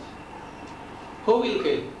yourself. Who will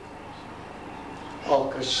kill? Oh,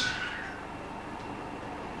 Krishna.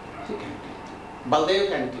 He can kill. Baldev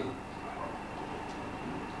can kill.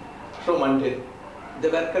 So one day, they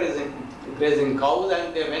were grazing cows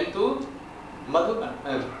and they went to Madhuban,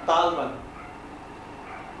 Talban.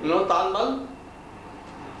 You know Talban?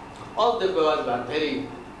 All the boys were very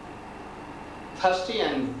thirsty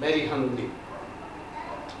and very hungry.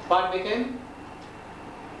 What became?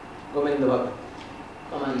 Govinda Bhagat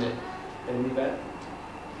commanded. Tell me where?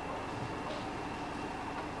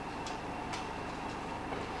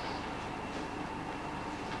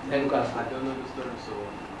 Then I don't know the story so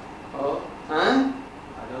well. Oh, huh?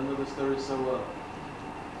 I don't know the story so well.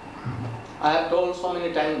 I have told so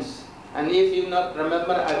many times, and if you not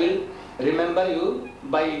remember, I will remember you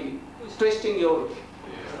by twisting your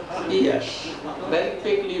ears. Very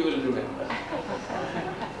quickly you will remember.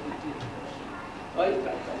 Right.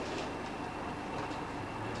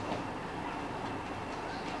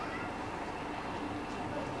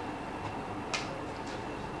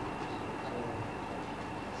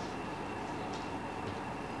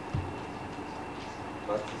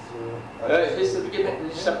 He should give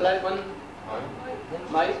it, supply one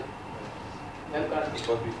mic. But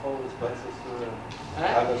before was Vatsasura,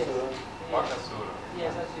 Huh? Adasura. Bakasura.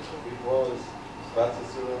 Yes, as you should. Before was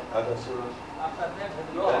Vatsasura, Adasura. After that,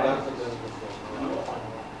 No. And after that was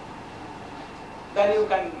Then you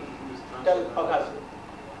can tell Akasura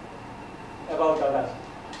about Akasura.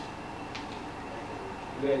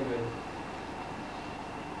 Great, great.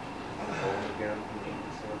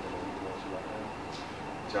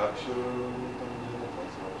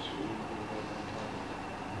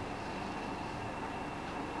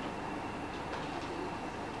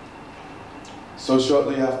 So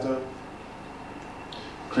shortly after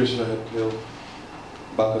Krishna had killed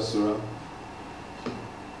Bakasura,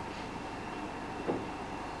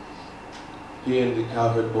 he and the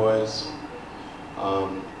cowherd boys,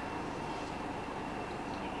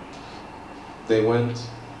 they went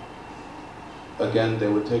again. They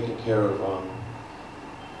were taking care of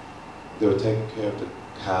the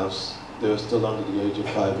cows. They were still under the age of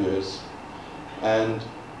 5 years, and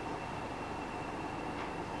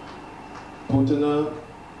Putana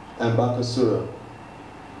and Bakasura,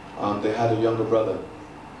 they had a younger brother.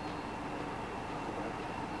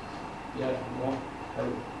 Yeah, no.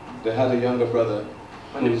 They had a younger brother.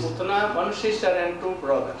 who's- Putana, one sister and two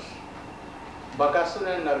brothers.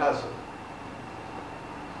 Bakasura and Nagasura.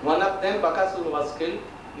 One of them, Bakasura, was killed,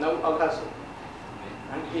 now Akasura.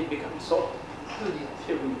 And he became so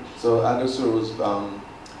furious. So Agasura was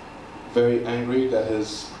very angry that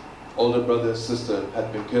his older brother and sister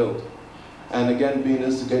had been killed. And again being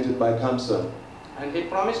instigated by Kamsa. And he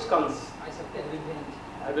promised Kamsa, I shall take revenge.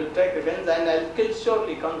 I will take revenge and I will kill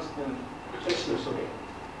surely Kamsa and Krishna again.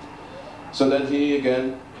 So then he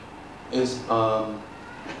again is under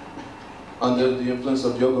the influence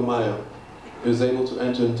of Yogamaya. He was able to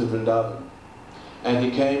enter into Vrindavan. And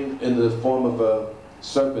he came in the form of a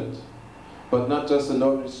serpent, but not just an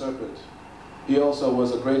ordinary serpent. He also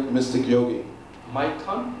was a great mystic yogi.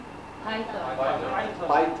 Python?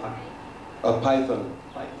 Python. A python,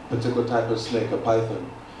 particular type of snake, a python.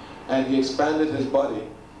 And he expanded his body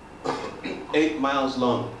 8 miles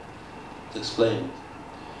long, it's explained.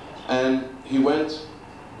 And he went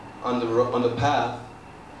on the path,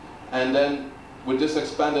 and then with this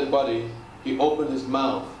expanded body, he opened his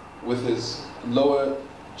mouth with his lower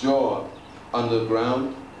jaw on the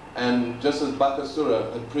ground, and just as Bakasura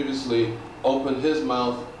had previously opened his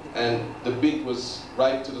mouth and the beak was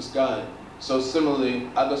right to the sky, so similarly,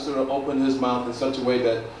 Agasura opened his mouth in such a way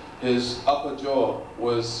that his upper jaw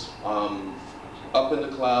was up in the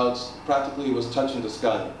clouds, practically was touching the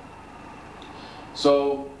sky.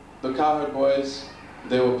 So the cowherd boys,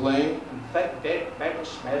 they were playing. In fact, that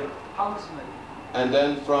smell. How smell? And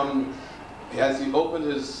then as he opened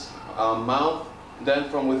his mouth, then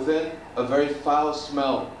from within, a very foul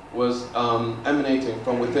smell was emanating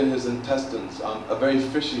from within his intestines, a very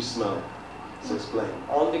fishy smell. It's explained.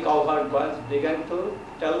 All the cowherd boys began to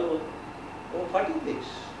tell, oh, what is this?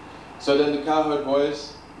 So then the cowherd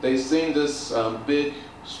boys, they seen this big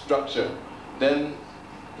structure. Then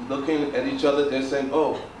looking at each other, they're saying,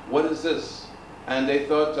 oh, what is this? And they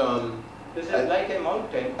thought, This is like a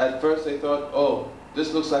mountain. at first they thought, oh,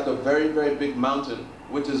 this looks like a very, very big mountain,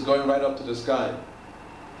 which is going right up to the sky.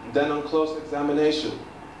 Then on close examination,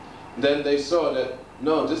 then they saw that,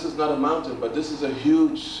 no, this is not a mountain, but this is a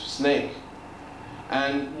huge snake.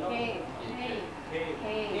 And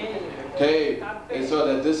cave. They saw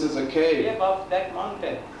that this is a cave. Cave of that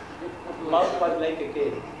mountain. Mouth was like a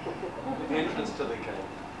cave. The entrance to the cave.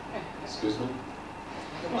 Excuse me?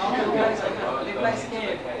 The mountain guys live like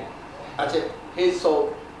cave. Achha, he is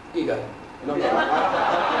so eager. No, no. I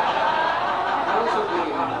also bring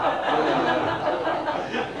him.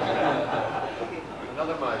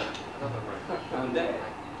 Another mic. Another mic. And then,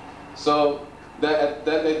 So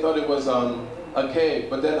then they thought it was a cave,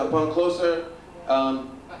 but then upon closer,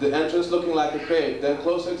 the entrance looking like a cave, then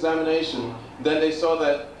closer examination, then they saw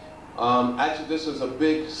that actually this was a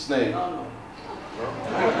big snake. no.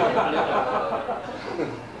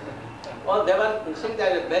 Oh, they were saying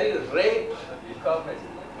that a very red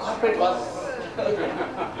carpet was.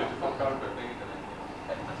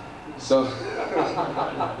 So,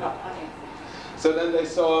 so then they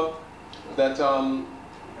saw that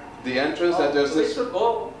the entrance, that there's We this. should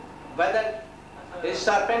go whether a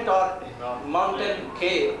serpent or mountain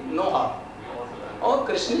cave, no harm. Oh,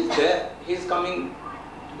 Krishna is there. He is coming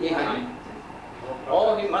behind.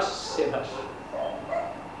 Oh, he must save us.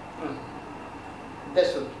 They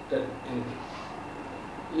should tell anything.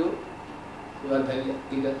 You are very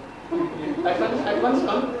eager. At once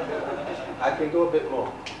come. I can go a bit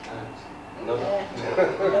more. No.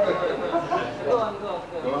 Go on, go on,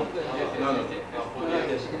 go on. No, no.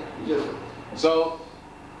 Yes, yes. So,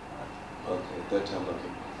 okay, third time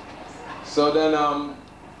looking. So then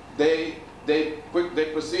they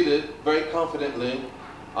proceeded very confidently,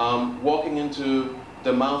 walking into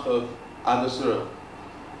the mouth of Aghasura,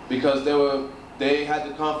 because they had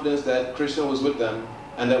the confidence that Krishna was with them,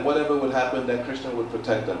 and that whatever would happen, that Krishna would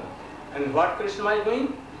protect them. And what Krishna was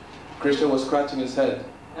doing? Krishna was scratching his head.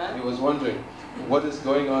 Huh? He was wondering, what is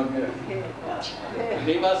going on here?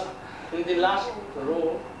 He was in the last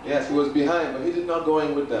row. Yes, he was behind, but he did not go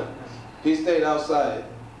in with them. He stayed outside,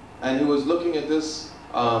 and he was looking at this.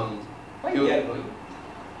 Why he they was- are going?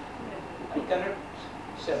 I cannot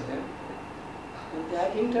save them. And they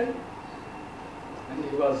are entered. And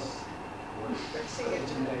he was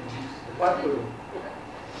what to do?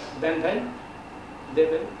 Then they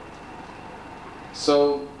will.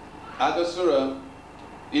 So, Aghasura,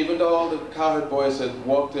 even though all the cowherd boys had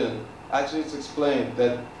walked in, actually it's explained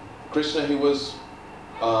that Krishna, he was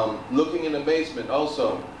looking in amazement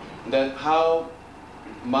also, that how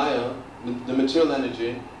Maya, the material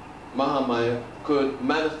energy, Mahamaya, could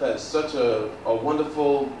manifest such a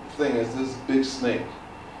wonderful thing as this big snake.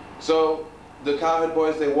 So, the cowherd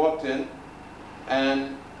boys, they walked in,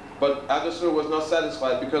 but Aghasura was not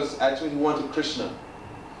satisfied because actually he wanted Krishna.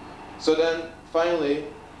 So then, finally,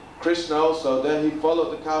 Krishna also, then he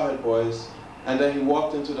followed the cowherd boys, and then he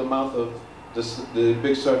walked into the mouth of the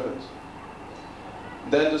big serpent.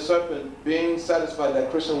 Then the serpent, being satisfied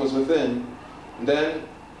that Krishna was within, then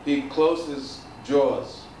he closed his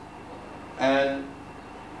jaws, and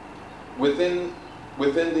within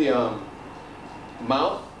the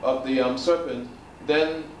mouth of the serpent,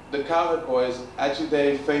 then the cowherd boys, actually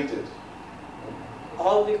they fainted.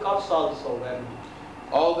 All the cops also were.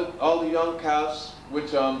 All the young calves,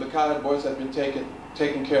 which the cowherd boys had been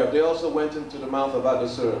taken care of, they also went into the mouth of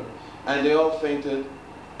Aghasura, and they all fainted.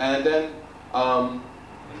 And then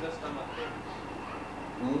In the stomach.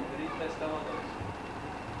 Reach the stomach.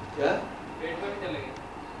 क्या? पेट में भी चले गए.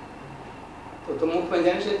 तो मुख में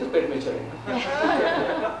जाने से तो पेट में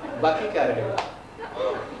चढ़ेगा. बाकी क्या रहेगा?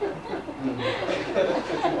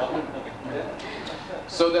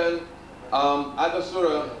 So then,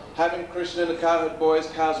 Aghasura, having Krishna and the cowherd boys,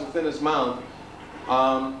 cows within his mouth,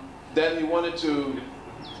 then he wanted to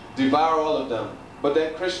devour all of them. But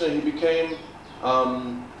then Krishna, he became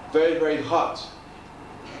very, very hot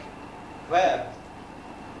Where?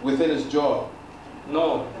 within his jaw.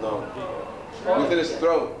 No. No, within his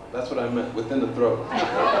throat. That's what I meant, within the throat.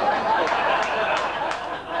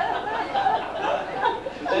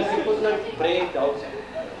 Then he could not break outside.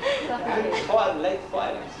 And fall like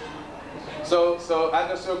fire. So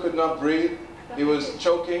Aghasura could not breathe. He was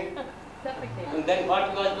choking. And then what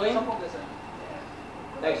he was doing? Suffocation.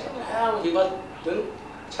 Like, he was doing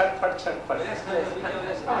chat-pat, chat-pat. Yes, yes,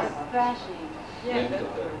 yes, yes. Crashing.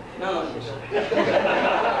 No.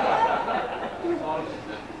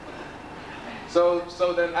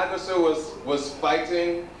 So then Aghasura was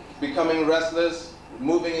fighting, becoming restless,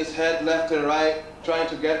 moving his head left and right, trying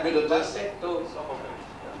to get rid of this.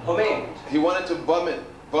 Obey. He wanted to vomit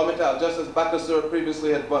vomit out, just as Bakasura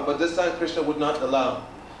previously had but this time Krishna would not allow.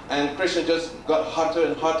 And Krishna just got hotter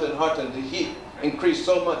and hotter and hotter, and the heat increased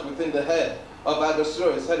so much within the head of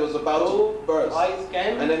Aghasura. His head was about to burst. Eyes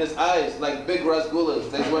came. And then his eyes, like big rasgullas,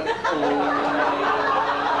 they just went they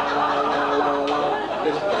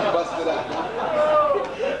busted out.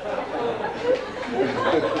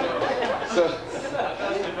 So,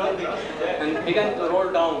 and began to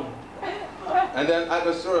roll down. and then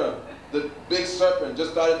Aghasura, the big serpent,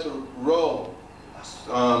 just started to roll,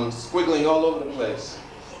 squiggling all over the place.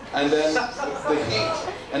 And then the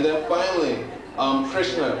heat, and then finally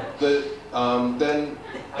Krishna, then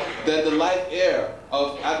the light air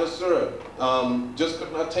of Aghasura just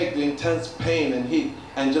could not take the intense pain and heat,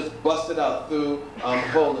 and just busted out through a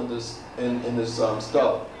hole in this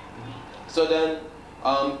skull. So then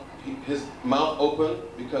his mouth opened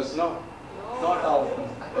because Not open.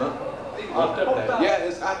 Huh? After that. Yeah,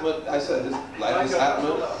 his atma, I said, his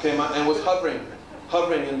atma came out and was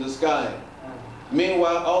hovering in the sky.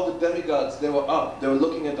 Meanwhile, all the demigods, they were up, they were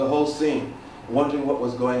looking at the whole scene, wondering what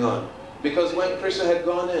was going on. Because when Krishna had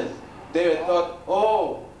gone in, they had thought,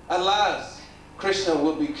 oh, alas, Krishna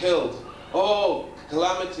will be killed. Oh,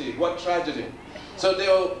 calamity, what tragedy. So they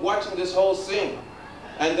were watching this whole scene.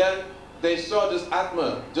 And then they saw this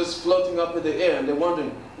Atma just floating up in the air, and they're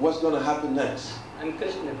wondering what's going to happen next. And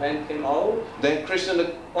Krishna, when came out, Then Krishna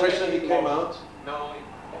he came out. No,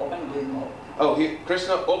 opened his mouth. Oh,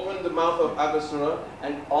 Krishna opened the mouth of Aghasura.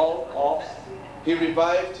 And all of He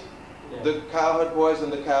revived the cowherd boys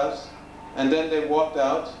and the cows. And then they walked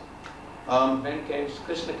out. when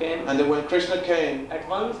Krishna came, And then when Krishna came, at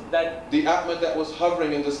once that the Atma that was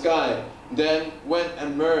hovering in the sky then went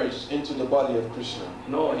and merged into the body of Krishna.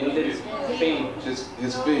 no, in his feet.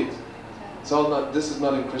 His feet. It's all not. This is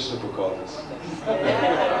not in Krishna book, all this. I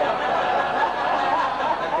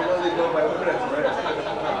can only go by breath, right?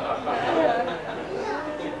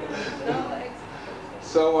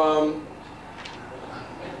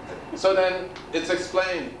 So then it's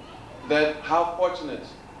explained that how fortunate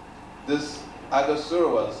this Aghasura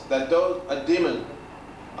was, that though a demon,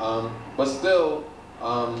 but still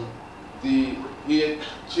he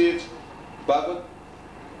achieved Bhagavad.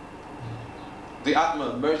 The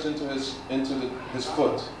Atma merged into his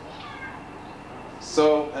foot.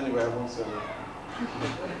 So anyway, I won't say that.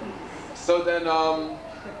 So then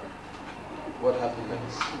what happened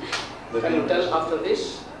next? Can you tell after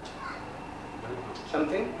this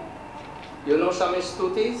something? You know some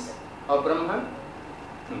stutis of Brahman?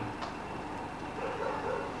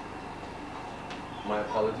 My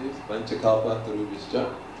apologies. Panchakalpa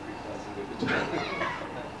Tarubhischa.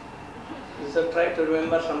 So try to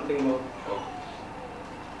remember something more.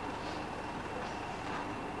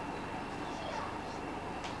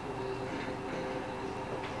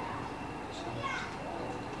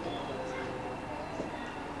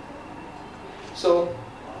 So,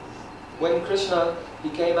 when Krishna, he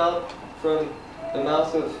came out from the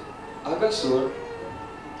mouth of Aghasura,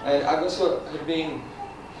 and Aghasura had been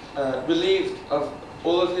relieved of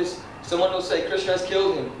all of his, someone will say Krishna has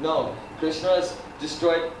killed him. No, Krishna has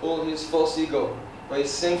destroyed all his false ego, or his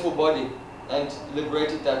sinful body, and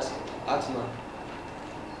liberated that Atma.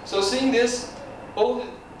 So seeing this, all the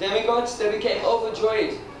demigods, they became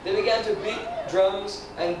overjoyed. They began to beat drums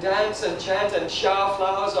and dance and chant and shower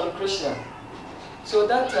flowers on Krishna. So at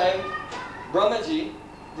that time, Brahmaji,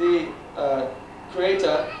 the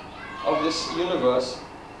creator of this universe,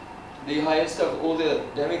 the highest of all the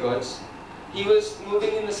demigods, he was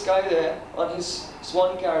moving in the sky there on his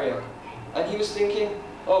swan carrier. And he was thinking,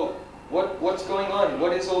 oh, what's going on?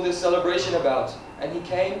 What is all this celebration about? And he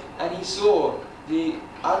came and he saw the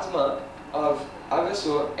Atma of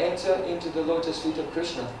Aghasura enter into the lotus feet of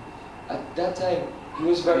Krishna. At that time, he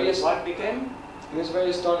was very What became? He was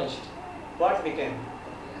very astonished. What became?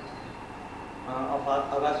 Of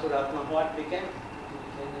Aghasura Atma, what became?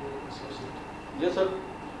 You should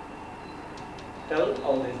tell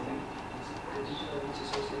all these things.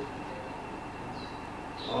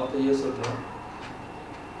 Okay, you should know.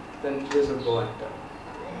 Then you should go and tell.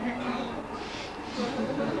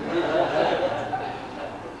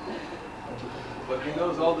 But he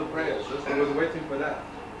knows all the prayers. I was waiting for that.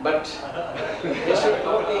 But you should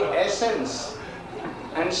know the essence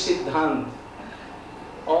and Siddhant.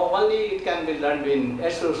 Or only it can be learned in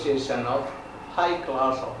association of high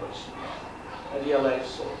class of person, a realized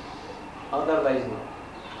soul. Otherwise, no.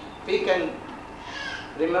 We can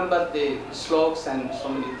remember the sloks and so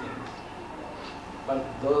many things, but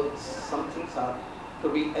those some things are to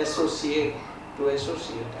be associate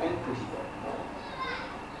and to hear.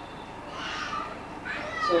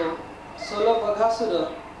 So, soul of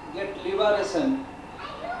Aghasura get liberation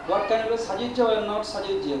what kind of sajujya or not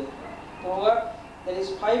sajujya. So what? There is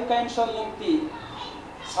 5 kinds of mukti: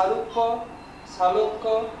 sarupya,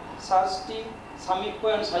 salokya, sasti,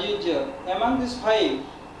 samipya and sajujya. Among these 5,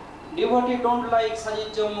 devotee don't like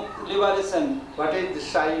sajujya liberation. What is the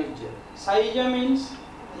Sayujya? Sayujya means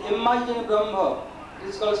imagined Brahma. It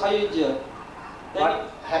is called Sayujya.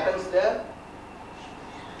 What happens there?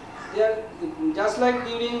 They are just like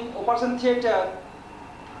during operation theatre.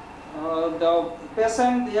 The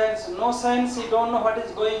patient has no sense, he don't know what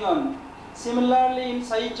is going on. Similarly, in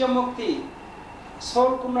Sayujya Mukti,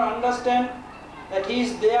 soul could not understand that he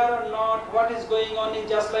is there or not, what is going on. Is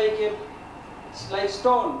just like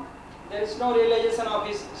stone. There is no realization of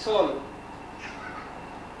his soul,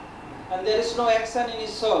 and there is no action in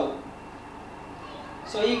his soul.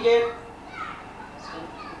 So he get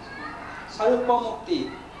Sarupa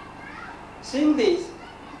Mukti. Seeing this,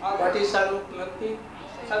 What is Sarupa Mukti?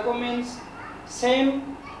 Sarupa means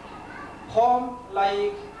same form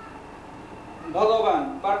like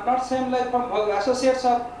Bhagavan, but not same like from associates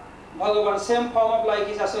of Bhagavan, same form of like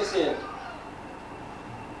his associate.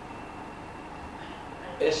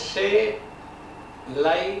 Say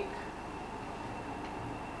like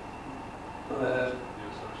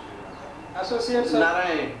Associates of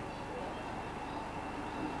Narayan.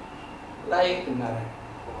 Like Narayan.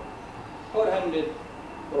 400.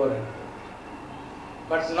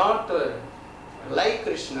 But not like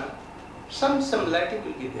Krishna. Some similarity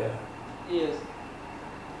will be there. Yes.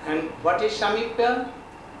 And what is Samipya?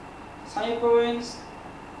 Samipa means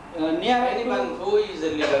near Anyone to who is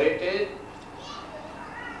liberated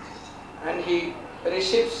and he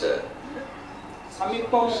receives Samipa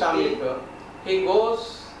Mukti. Samipya, he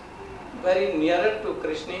goes very nearer to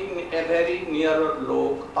Krishna in a very nearer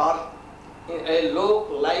lok, or in a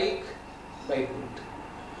lok like Vaikuntha.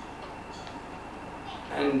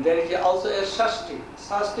 And there is also a Sasti,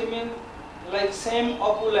 Sasti means like same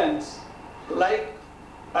opulence. like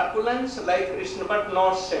opulence like Krishna, but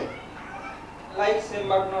not same. Like same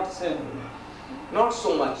but not same. Not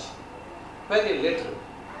so much, very little.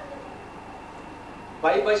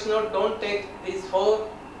 Why Vaishnava don't take these 4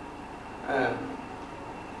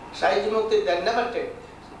 Sahaja Mukti? They never take.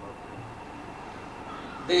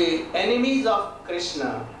 The enemies of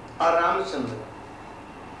Krishna are Ramchandra,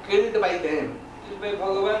 killed by them. By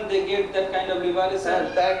Bhagavan they get that kind of liberation.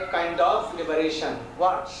 And that kind of liberation.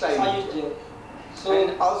 What? Sayujya. Sayujya. So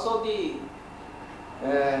And also the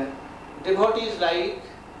devotees like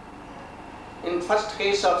in first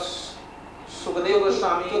case of Sukadeva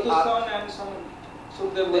Goswami, Chatushan and some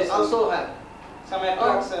Sukadeva they Goswami, also have. some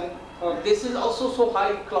attraction for This is also so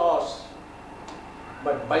high class,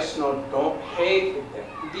 but Vaishnava don't hate with them.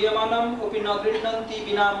 Diyamanam upi nagrinanti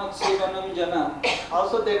vinamotsevanam jana.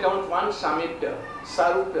 Also they don't want Samipya,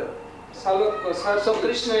 Sarupya. Salokya, So Sarupya.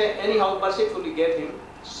 Krishna anyhow mercifully gave him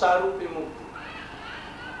Sarupya Mukti.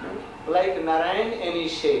 Like Narayan any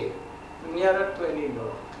shade, nearer to any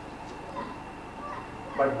Lord.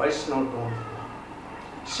 But Vaishnava don't.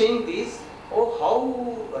 Seeing this, oh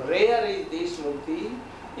how rare is this Mukti.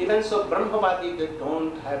 Even so Brahmavadi they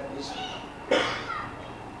don't have this.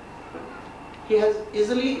 He has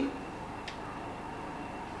easily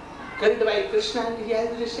killed by Krishna and he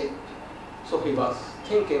has received. So he was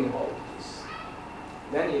thinking about this.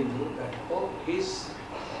 Then he knew that, oh, he is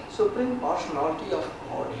supreme personality of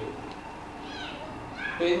Godhead.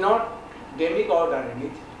 He is not demigod or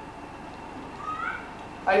anything.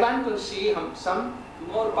 I want to see some.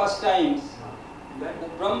 More pastimes. Then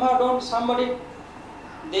Brahma don't somebody,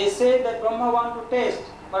 they say that Brahma want to taste,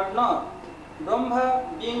 but no. Brahma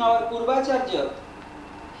being our Purvacharya,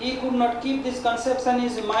 he could not keep this conception in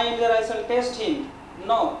his mind that I shall taste him.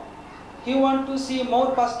 No. He want to see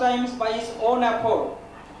more pastimes by his own effort.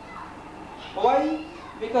 Why?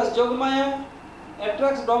 Because Yogamaya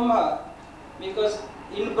attracts Brahma. Because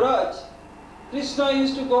in Braj, Krishna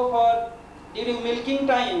used to go for during milking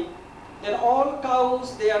time. Then all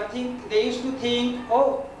cows they used to think,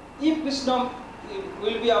 oh, if Krishna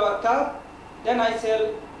will be our cow, then I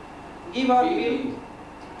shall give her milk.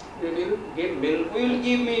 we will give milk We will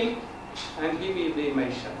give milk, and he will be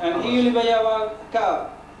my son. and he will be our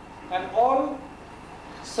cow. And all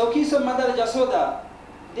Sakhis of Mother Jasoda,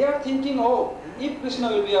 they are thinking, oh, if Krishna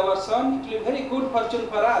will be our son, it will be very good fortune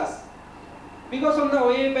for us. Because on the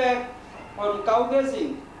way back from cow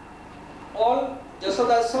grazing, all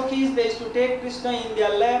Jasoda's Sakhis, they used to take Krishna in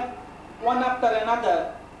their lap, one after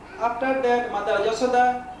another. After that, Mother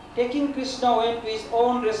Jasoda, taking Krishna went to his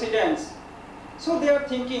own residence. So they are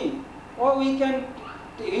thinking, oh, we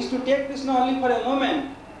used to take Krishna only for a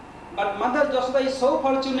moment. But Mother Jasoda is so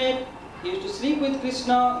fortunate, he used to sleep with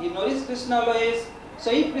Krishna, he nourished Krishna always.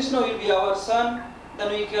 So if Krishna will be our son,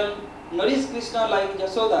 then we can nourish Krishna like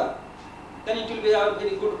Jasoda. Then it will be our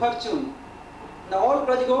very good fortune. Now all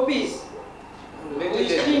Brajagopis, who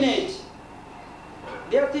is teenage,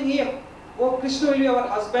 they are thinking, oh, Krishna will be our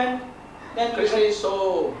husband. Then Krishna is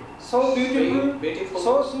so beautiful, beautiful,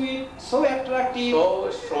 so sweet, so attractive, so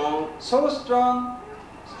strong. so strong.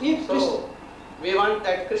 If Krishna, So we want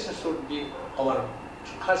that Krishna should be our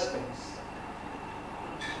husbands.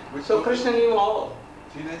 Which So one? Krishna knew all.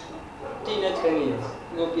 Teenage? teenage 10 years.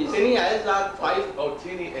 gopis. Teeny eyes are 5. Oh,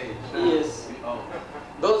 teeny age. Yes. Oh,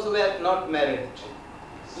 Those who are not married.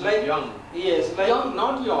 Like young. Yes, like Young,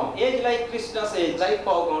 not young. age like Krishna's age. Like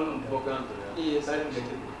Pogon. Boganda, yeah. Yes. That little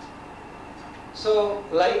bit. So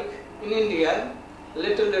Like in India,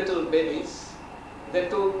 little babies, they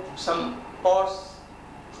took some pots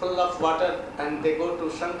full of water and they go to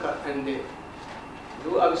Shankar and they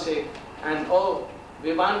do abhishek and oh,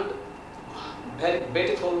 we want very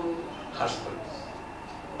beautiful husbands.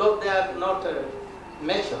 Though they are not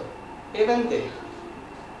mature, even they.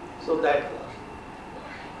 So that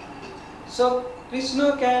So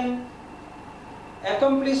Krishna can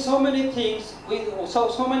accomplish so many things with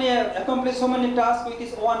accomplish so many tasks with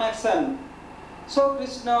his own action. So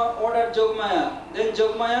Krishna ordered Jogmaya. Then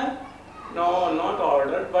Jogmaya, no, not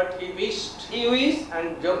ordered, but he wished. he wished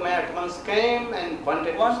And Jogmaya at once came and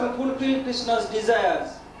wanted want to serve. fulfill Krishna's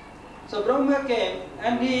desires. So Brahma came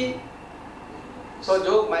and he So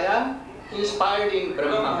Jogmaya inspired in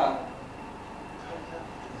Brahma.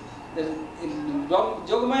 Brahma.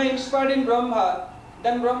 Jogmaya inspired in Brahma.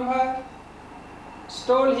 Then Brahma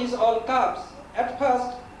stole his all cups. At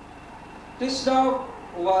first, Krishna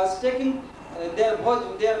was taking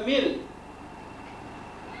their meal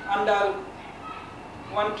under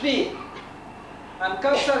one tree, and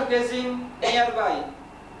cups are grazing nearby.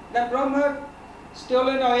 Then Brahma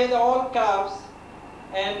stolen away the all cups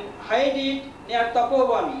and hide it near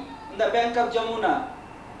Tapovan, in the bank of Jamuna.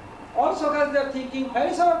 Also, guys, they are thinking, where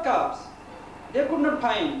is our cups? They could not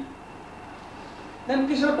find. Then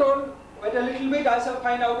Krishna told, wait a little bit, I shall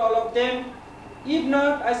find out all of them. If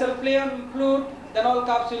not, I shall play on flute, then all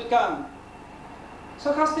cups will come.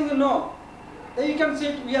 So first thing you know, then you can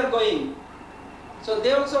sit, we are going. So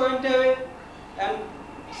they also went away, and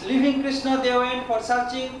leaving Krishna, they went for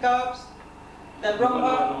searching cups. Then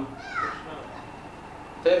Brahma,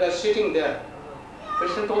 They were sitting there.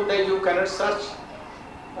 Krishna told them, you cannot search.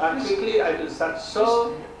 Quickly I will search.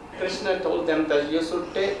 So Krishna told them that you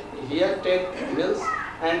should take meals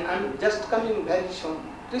and I'm just coming very soon.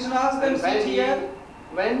 Krishna asked them, And when sit he here.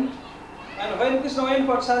 went, And when Krishna went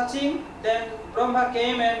for searching, then Brahma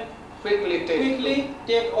came and quickly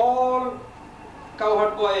take all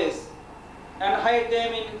cowherd boys and hide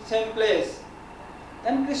them in same place.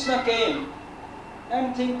 Then Krishna came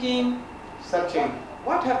and thinking, searching.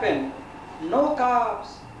 what happened? No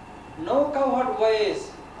calves, no cowherd boys.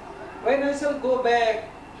 When I shall go back,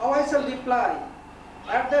 how I shall reply?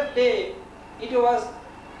 At that day, it was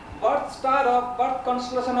birth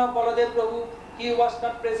constellation of Baladev Prabhu. He was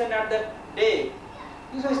not present at that day.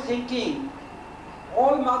 He was thinking,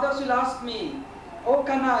 all mothers will ask me, oh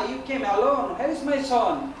Kana, you came alone, where is my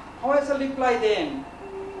son? How I shall reply then?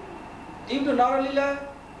 Due to Naralila,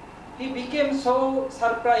 he became so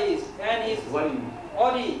surprised and his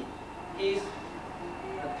body, his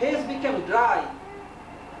face became dry.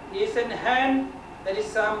 His in hand there is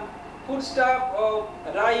some foodstuff of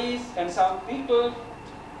rice and some pickle.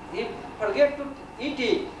 He forget to eat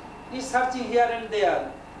it. He is searching here and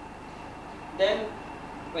there. Then,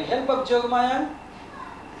 with help of Jogmaya,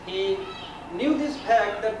 he knew this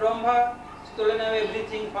fact that Brahma stolen away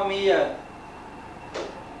everything from here.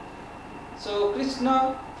 So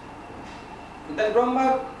Krishna, then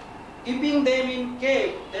Brahma keeping them in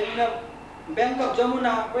cave, then in a bank of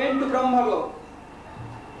Jamuna, went to Brahmalok.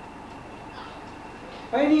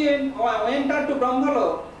 When he entered to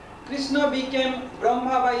Brahmalok, Krishna became Brahma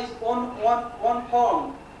by his own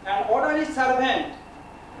form and ordered his servant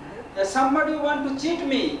that somebody want to cheat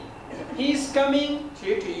me. He is coming.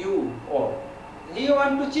 Cheat you all. He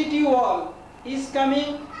want to cheat you all. He is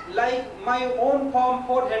coming like my own form,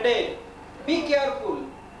 four-headed. Be careful.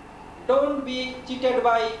 Don't be cheated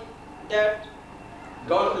by that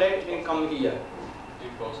Don't let him come here.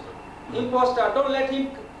 impostor. Don't let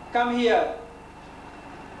him come here.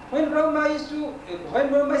 When Brahma is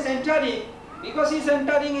entering, because he is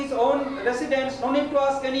entering his own residence, no need to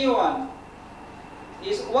ask anyone. He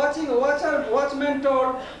is watchman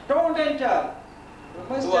told, don't enter.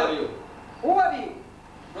 Who are you? Who are you?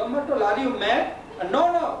 Brahma told, are you mad?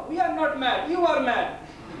 No, we are not mad. You are mad.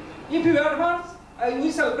 If you advance,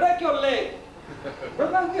 we shall break your leg.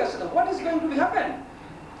 Brahma asked, what is going to happen?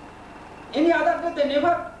 Any other day they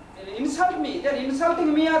never insult me. They are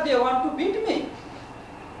insulting me or they want to beat me.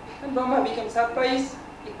 And Brahma became surprised.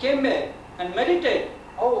 He came back and meditated.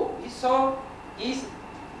 Oh, he saw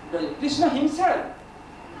Krishna himself.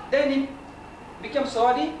 Then he became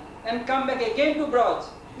sorry and come back again to Braj.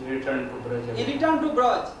 He returned to Braj. He returned to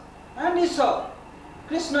Braj and he saw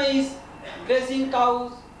Krishna is grazing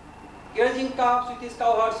cows, grazing calves with his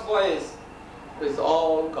cowherds boys. It's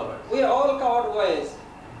all covered. We are all cowherd boys.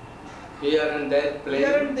 Here and there playing.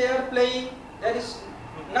 Here and there playing. There is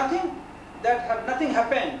nothing nothing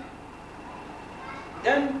happened.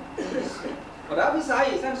 Then he rubbed his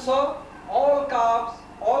eyes and saw all calves,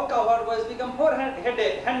 all cowherd boys become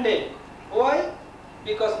four-handed. Why?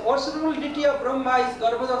 Because personal deity of Brahma is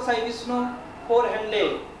Garbhodakshayi Vishnu,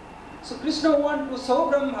 four-handed. So Krishna wants to show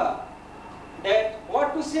Brahma that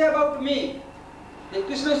what to say about me. The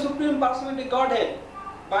Krishna is Supreme Personality Godhead,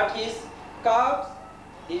 but his calves,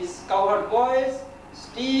 his cowherd boys,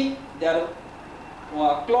 stick, their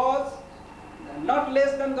clothes, not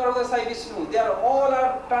less than Garbhodakshayi Vishnu. They are all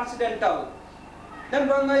transcendental. Then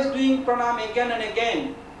Brahma is doing pranam again and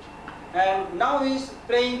again, and now he is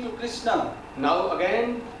praying to Krishna. Now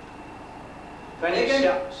again, when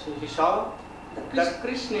he saw that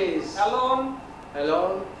Krishna is alone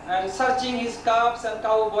and searching his calves and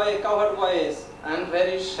cowherd boys, and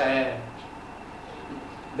very sad,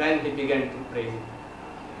 then he began to pray.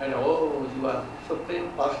 And oh, you are Supreme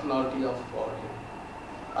Personality of Godhead.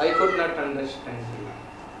 I could not understand you.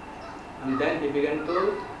 And then he began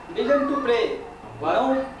to pray.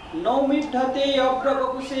 No midhate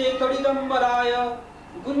abrabakuse tadidambaraya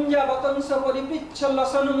gunja vatansa paripichcha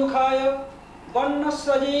lasanumukhaya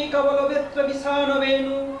varnasraje kavalavetra visana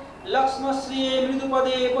venu lakshmasriye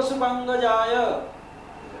mridupade pasupangajaya.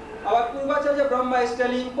 Our Purvacharya Brahma is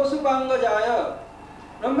telling Pasupangajaya.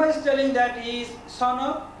 Brahma is telling that he is son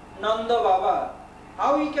of Nanda Baba.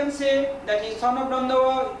 How we can say that he is son of Nanda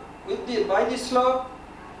Baba by this slok?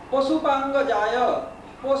 Pasupangajaya.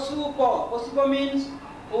 Pasupa means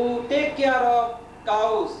who take care of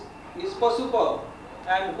cows is Pasupa,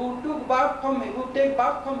 and who take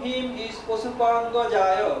bath from him is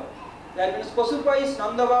Pasupangajaya. That means Pasupa is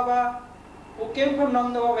Nanda Baba, who came from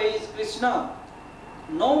Nanda Baba is Krishna.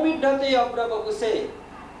 No midhate abrabakuse.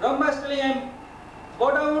 Brahma is telling him,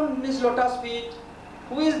 bow down in his lotus feet.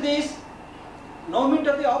 Who is this? No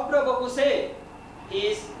midhate abrabakuse.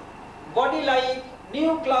 His body like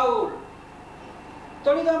new cloud.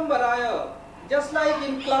 Todidambaraya. Just like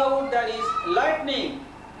in cloud there is lightning.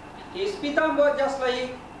 His pitambara just like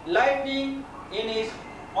lightning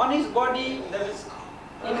on his body. There is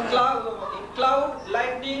in cloud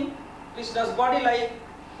lightning. Krishna's body like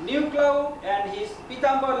new cloud and his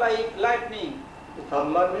pitambara like lightning.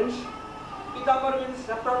 Pitambara means? Pitambara means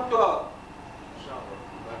saffron cloth.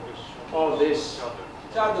 Oh, this.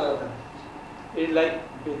 Chadar. It's like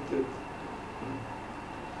Vidyut.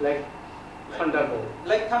 Like thunderbolt.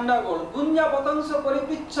 Like thunderbolt. Gunja vatansa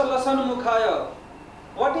paripichcha lasanumukhaya.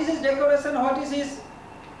 What is his decoration? What is his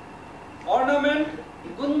ornament?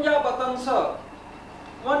 Gunja vatansa.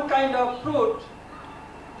 One kind of fruit.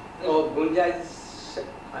 Oh, gunja is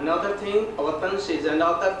another thing, avatans is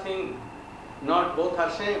another thing. Not both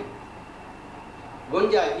are same.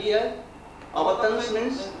 Gunja here, avatans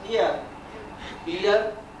means here.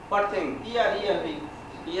 Here, what thing? Earring.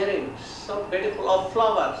 Earrings, so beautiful, of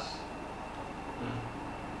flowers.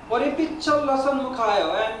 Paripichcha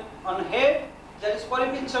lasanmukhaya, and on head there is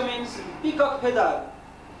paripichcha means peacock feather.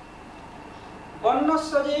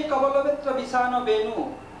 Varnasraje kavalavetra visana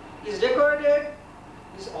venu is decorated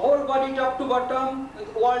his whole body top to bottom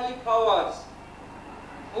with worldly flowers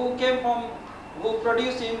who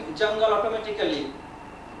produced in jungle automatically.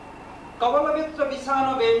 Kavalavitra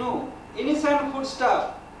Visana Venu, innocent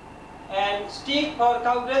foodstuff, and stick for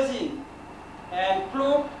cow grazing, and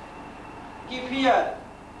flute, keep here.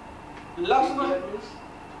 Lakshman,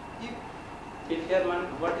 Keep here, man.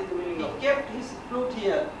 What is the meaning he of? kept his flute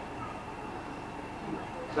here.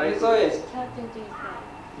 Right. So yes. Captain Dave.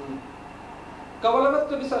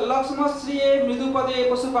 Kavalavitra Visana Lakshmasriye Mridupade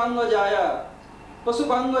Pasupangajaya.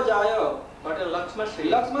 Pasupangajaya. What is Lakshmasri?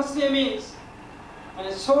 Lakshmasriya means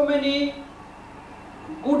and so many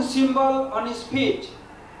good symbol on his feet.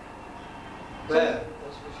 Where?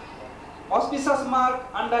 Auspicious mark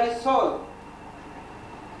under his soul.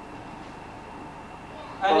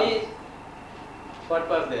 And he, What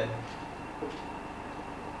was there?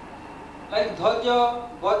 like Dhwajya,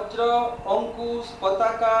 Vajra, Ankush,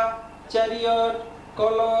 Pataka, chariot,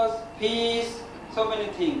 colors, fish, so many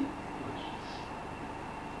things.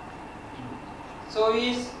 So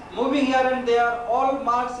he is moving here and there, all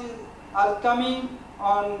marks are coming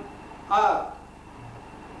on are.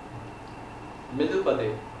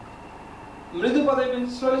 Midupade. Mridupade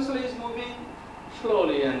means slowly is moving.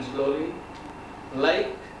 Slowly and slowly,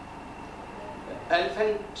 like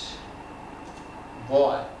elephant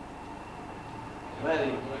boy.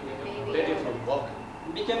 Very beautiful walking.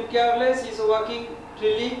 Became careless, is walking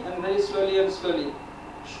freely and very slowly and slowly,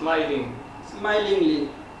 Smiling. smilingly.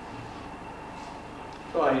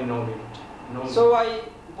 So I know it. So I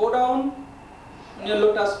bow down in your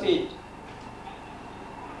lotus feet.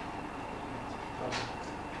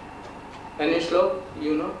 Any slok,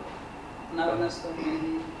 you know?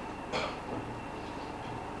 Naranastam.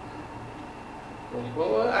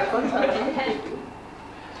 Oh, I can't say.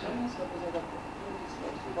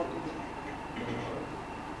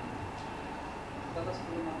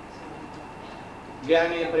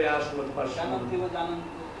 ज्ञाने प्रयास मत पश्चिम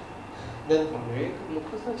Then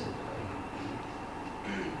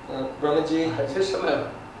Brahmaji, अच्छे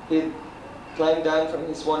समय he climbed down from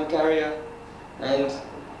his one carrier and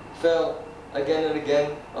fell again and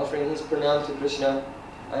again, offering his pranam to Krishna,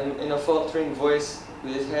 and in a faltering voice,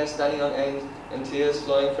 with his hair standing on end and tears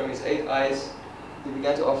flowing from his 8 eyes, he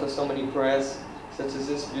began to offer so many prayers, such as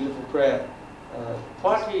this beautiful prayer.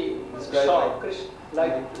 what he Described saw by- Krishna,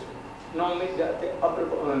 like no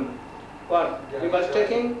what he was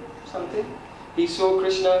taking something. He saw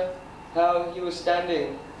Krishna, how he was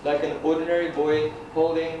standing like an ordinary boy,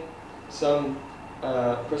 holding some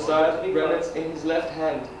prasad remnants in his left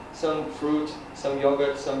hand, some fruit, some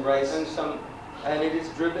yogurt, some rice, And some and it is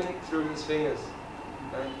dripping through his fingers,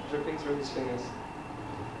 right? Dripping through his fingers.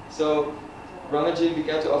 So Brahmaji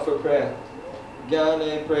began to offer prayer.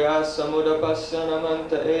 Jnane prayas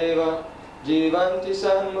samudapasyanamanta eva jivanti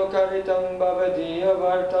sanmukaritam bhavadiya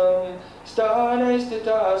vartam sthane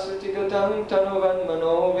stita srutigatam tanuvan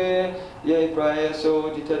manove ye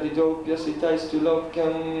prayaso ditadidopya sitaistu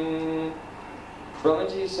lokyam.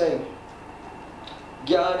 Brahmaji is saying,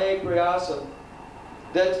 Jnane prayasam,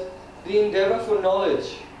 that the endeavor for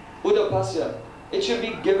knowledge, udapasya, it should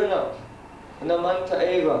be given up, namanta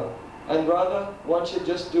eva, and rather one should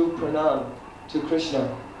just do pranam to Krishna.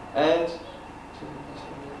 And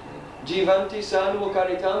jivanti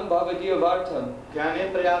sanmukaritam bhavadiya vartam.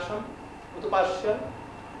 ज्ञाने प्रयासम उत्पास्य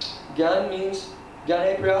Gyan means,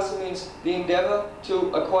 Jnane prayasa means the endeavor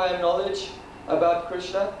to acquire knowledge about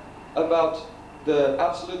Krishna, about the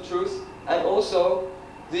absolute truth, and also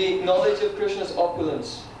the knowledge of Krishna's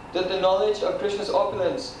opulence. That the knowledge of Krishna's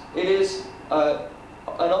opulence, it is an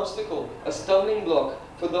obstacle, a stumbling block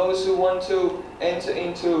for those who want to enter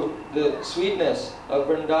into the sweetness of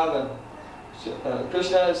Vrindavan.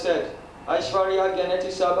 Krishna has said, Aishwarya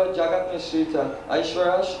Gyanati Sabha Jagat Mishrita,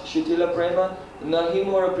 Aishwarya Shitila Prema Nahi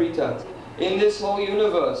Mora Prita. In this whole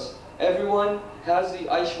universe, everyone has the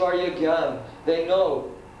Aishwarya Gyan. They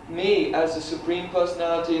know me as the Supreme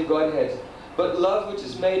Personality of Godhead. But love which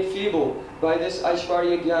is made feeble by this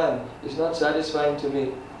Aishwarya Gyan is not satisfying to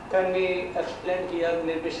me. Can we explain here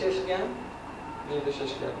Nirvishesh Gyan?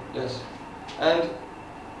 Nirvishesh Gyan, yes. And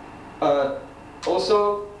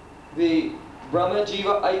also the Brahma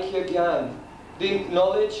Jiva Aikya Gyan, the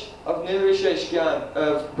knowledge of Nirvishesh Gyan,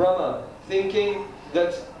 of Brahma, thinking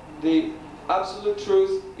that the absolute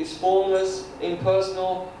truth is formless,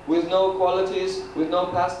 impersonal, with no qualities, with no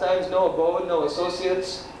pastimes, no abode, no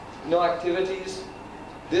associates, no activities.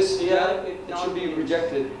 This Gyan, it should be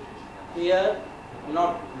rejected. Here,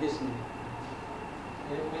 not this meaning.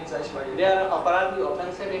 It means Aishwarya. They are aparadhi,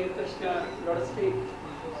 offensive in Krishna lotus feet.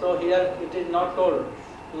 So here it is not told.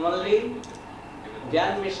 Only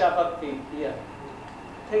Gyan Misha Bhakti here.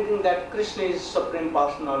 Thinking that Krishna is Supreme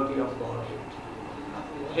Personality of Godhead.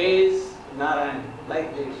 He is Narayan,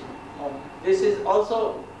 like this. This is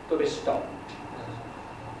also to be stopped.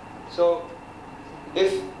 So,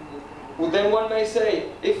 then one may say,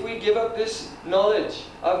 if we give up this knowledge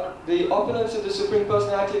of the opulence of the Supreme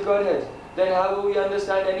Personality of Godhead, then how will we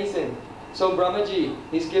understand anything? So Brahmaji,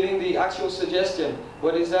 he's giving the actual suggestion.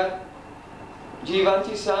 What is that?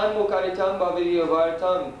 Jivanti san mukaritam bhaviriya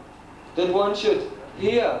vartam. That one should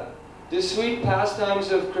hear the sweet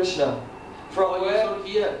pastimes of Krishna. From where? You should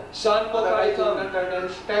hear. San Otherwise you mukaritam. can't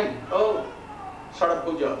understand. Oh, Sada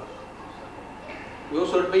Puja. You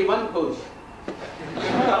should be one push.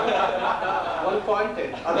 One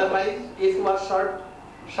pointed. Otherwise, if you are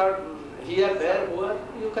short here, there, where,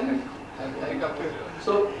 you cannot.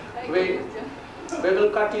 So, we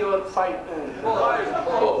will cut your five,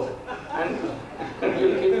 and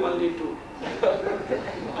you'll give only 2.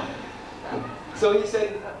 So he said,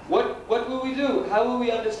 what will we do? How will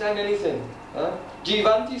we understand anything?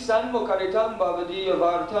 Jivanti sanmukaritam bhavadiya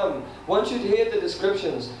vartam. One should hear the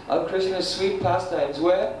descriptions of Krishna's sweet pastimes.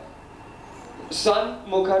 Where? San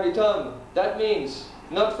Mukharitam, that means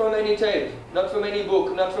not from any tape, not from any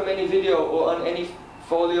book, not from any video or on any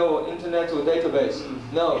folio or internet or database.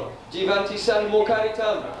 No. Jivanti San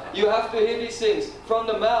Mukharitam. You have to hear these things from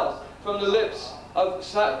the mouth, from the lips of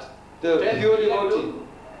Sat, the pure devotee.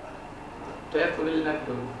 Death will not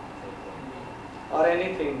do. Or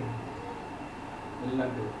anything will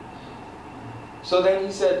not do. So then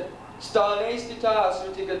he said, Stane stita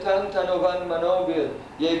srutigatan tanovan manovir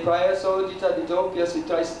ye prayaso dita ditopya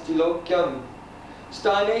sitais tilokyam.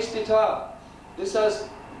 Stane stita. This has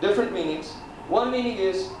different meanings. One meaning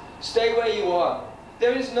is, stay where you are.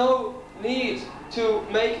 There is no need to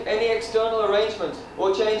make any external arrangement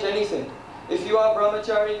or change anything. If you are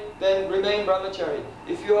brahmachari, then remain brahmachari.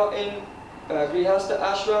 If you are in Grihastha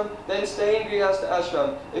ashram, then stay in Grihastha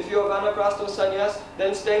ashram. If you are vanaprastha or sannyas,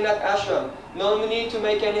 then stay in that ashram. No need to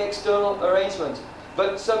make any external arrangement.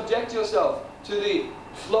 But subject yourself to the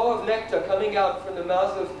flow of nectar coming out from the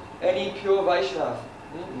mouth of any pure Vaishnava.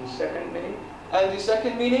 The second meaning? And the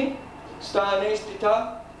second meaning, Stane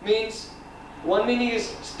stita, means, one meaning is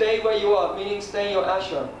stay where you are, meaning stay in your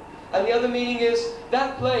ashram. And the other meaning is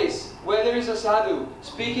that place where there is a sadhu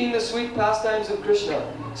speaking the sweet pastimes of Krishna,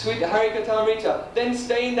 sweet Harikatamrita, then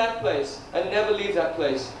stay in that place and never leave that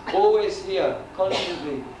place. Always hear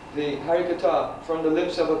constantly the Harikatha from the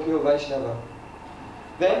lips of a pure Vaishnava.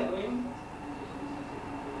 Then,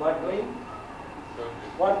 What doing?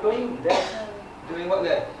 What doing? There. doing what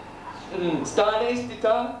there? Stane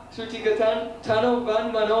stita srutigatan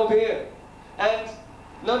tanovan manobhir. And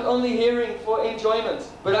not only hearing for enjoyment,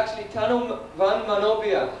 but actually tanovan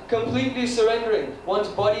manobhir, completely surrendering one's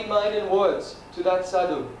body, mind and words to that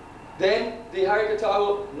sadhu. Then the Harikatha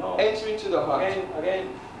will enter into the heart. Again,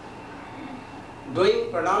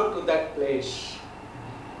 doing pranam to that place.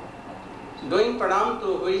 Doing pranam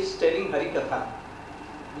to who is telling Harikatha.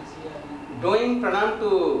 Doing pranam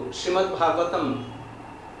to Srimad Bhagavatam,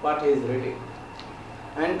 what he is reading.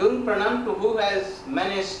 And doing pranam to who has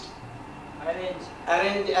managed,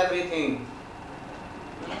 arrange everything.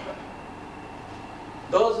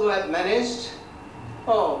 Those who have managed,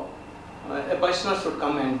 a Vaishnava should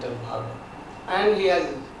come and tell Bhagavad. And he has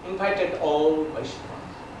invited all Vaishnavas.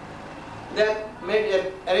 They have made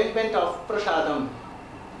an arrangement of prasadam.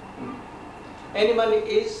 Anyone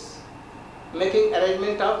is making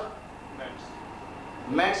arrangement of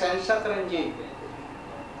mats and satranji.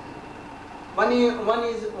 Anyone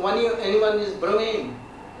is brewing.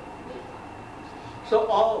 So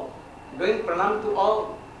all, doing pranam to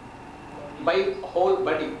all by whole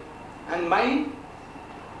body. And mind,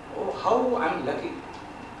 oh how I am lucky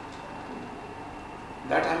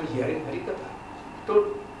that I am hearing Harikatha.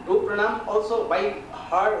 To do pranam also by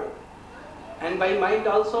heart and by mind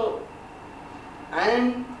also.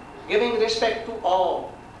 And giving respect to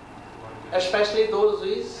all, especially those who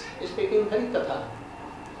is speaking Harikatha.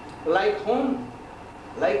 Like whom?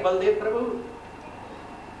 Like Baldev Prabhu,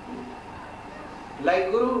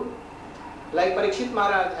 like Guru, like Parikshit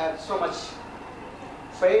Maharaj have so much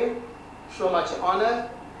faith, so much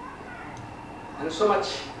honor, and so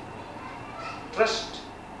much trust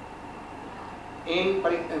in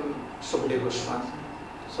Sukadeva Goswami.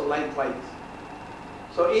 So likewise.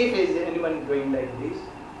 So if is anyone doing like this,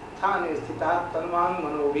 Thane Sthita Tanvan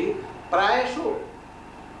Manovi Prayashu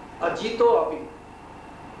Ajito Api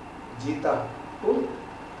Jita.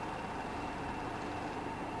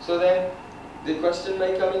 So then, the question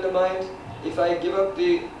may come in the mind, if I give up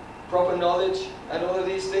the proper knowledge and all of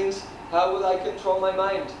these things, how will I control my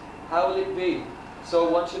mind? How will it be? So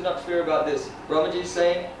one should not fear about this. Brahmaji is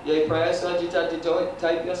saying, Ye prayasa jita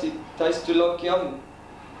taistulokyam,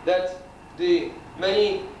 that the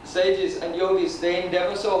many sages and yogis, they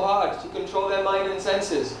endeavor so hard to control their mind and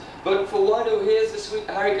senses. But for one who hears the sweet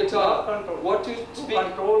Harikatha, what to speak? To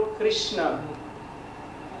control Krishna.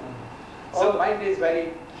 Our mind is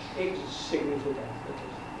very insignificant.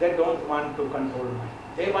 They don't want to control mind.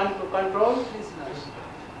 They want to control Krishna.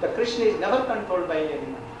 The Krishna is never controlled by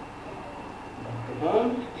anyone. But to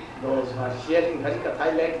whom? Those who are hearing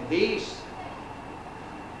Harikatha like this,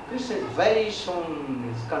 Krishna is very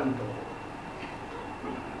soon is controlled.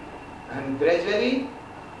 And gradually,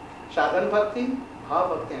 sadhan bhakti,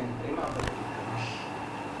 bhava bhakti and prema bhakti comes.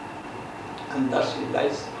 And thus his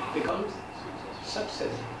life becomes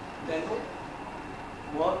success. Then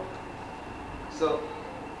more. So,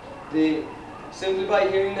 simply by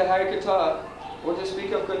hearing the Harikatha, what to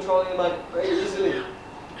speak of controlling the mind very easily,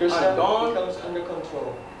 Krishna becomes under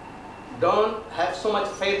control. Don't have so much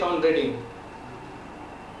faith on reading.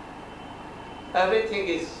 Everything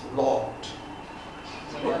is locked.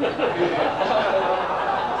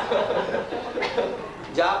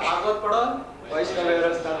 जा भागवत पढ़ो Vaishnava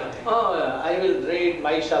Rastana. Oh, I will read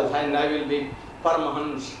myself and I will be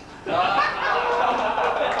Paramahansa.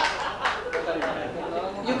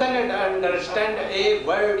 You cannot understand a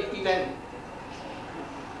word even.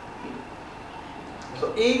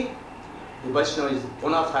 So if the Vaishnava is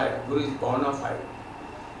bona fide, Guru is bona fide,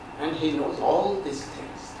 and he knows all these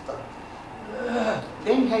things,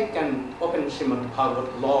 then he can open Srimad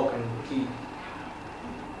Bhagavat, lock and key.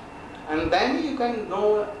 And then you can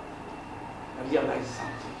know, realize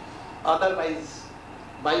something. Otherwise,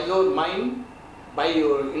 by your mind, by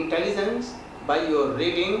your intelligence, by your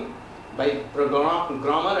reading, by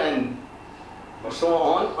grammar and so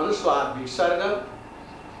on, Anuswar, Visarga,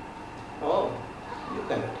 oh, you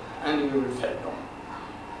cannot, and you will fall down.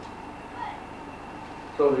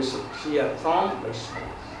 So we should hear from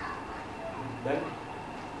Vaishnavas. Then,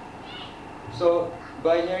 So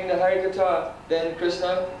by hearing the Harikatha, then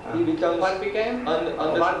Krishna, he becomes what became? under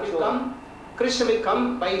What will control. come? Krishna will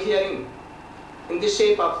come by hearing in the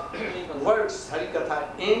shape of words,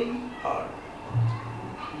 Harikatha, in heart.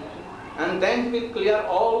 And then he will clear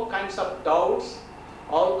all kinds of doubts,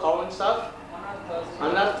 all kinds of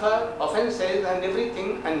anartha, offenses and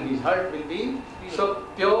everything, and his heart will be so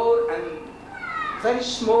pure and very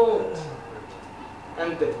smooth.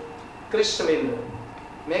 And Krishna will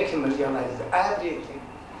make him realize that everything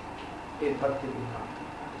is bhakti will come.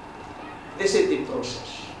 This is the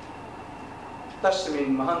process. Tasmin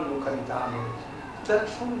Mahan Mukharitami. There are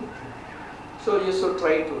so many things. So you should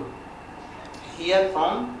try to hear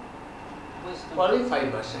from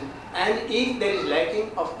qualified person, and if there is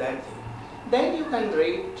lacking of that thing, then you can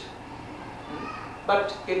read.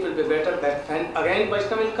 But it will be better that when again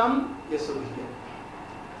Vaishnava will come, you should hear.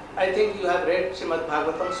 I think you have read Srimad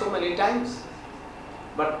Bhagavatam so many times,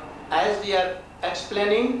 but as we are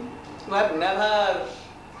explaining, you have never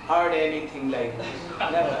heard anything like this.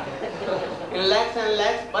 Never. In lakhs and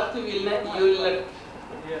lakhs, but you will not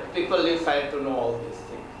people will try to know all these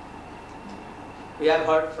things. We have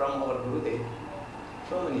heard from our Gurudev,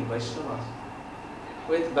 so many Vaishnavas,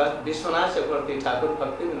 with Vishwanath Chakravarti Thakur,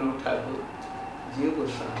 Bhakti Vinod Thakur, Jiva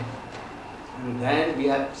Goswami. And then we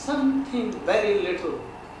have something very little,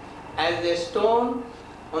 as a stone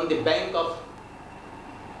on the bank of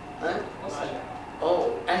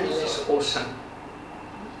endless ocean.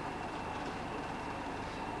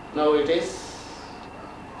 Now it is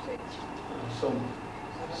so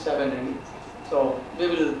 7 and so we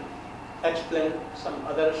will explain some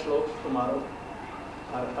other slokas tomorrow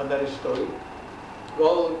or other story.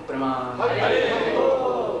 Go Praman.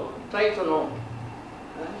 Try to know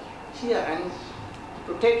here and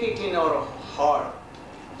to take it in our heart.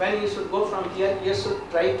 When you should go from here, you should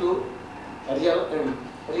try to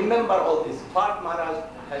remember all this. What Maharaj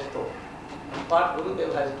has told, what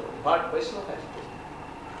Gurudev has told, what Vaishnava has told.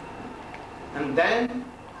 And then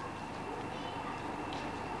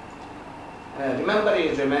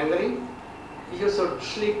remembering, you should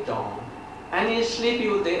sleep down. And in sleep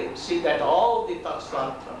you will see that all the thoughts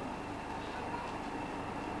are come.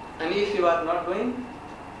 And if you are not doing,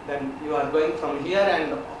 then you are going from here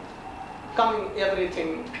and coming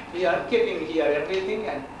everything here, keeping here everything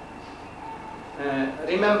and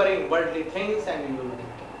remembering worldly things, and you will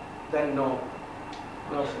then no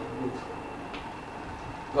good.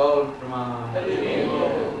 Gaur Brahma.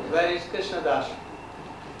 Where is Krishna Das?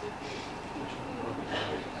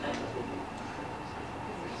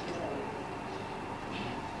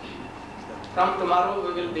 From tomorrow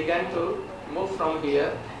we will begin to move from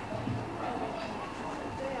here.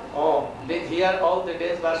 Oh, here all the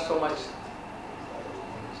days were so much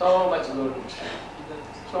good,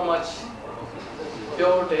 so much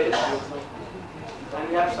pure days. And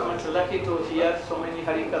we are so much lucky to hear so many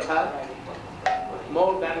Hari Katha,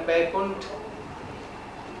 more than Vaikunt.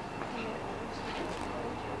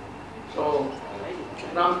 So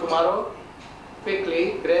from tomorrow,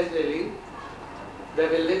 quickly, gradually, they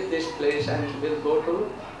will leave this place and will go to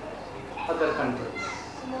other countries.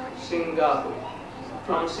 Singapore.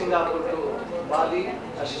 From Singapore to Bali,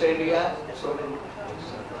 Australia, so many.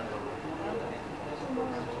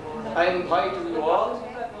 I invite you all.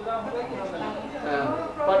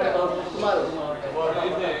 What about tomorrow? Tomorrow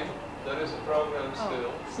evening, there is a program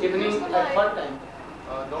still. Evening at what time?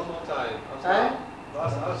 Normal time. Eh?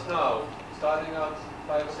 As now, starting at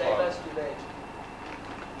 5 o'clock.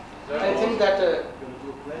 I think that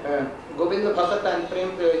Govinda Bhagat and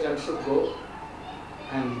Prem Prayojan should go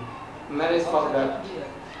and manage for that.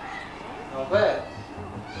 Where?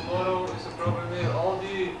 Tomorrow is a program here. All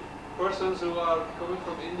the persons who are coming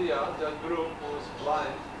from India, that group who is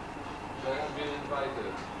blind, they have been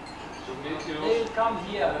invited to meet you They will come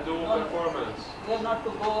here. and do No, performance. they are not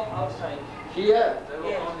to go outside. Here? They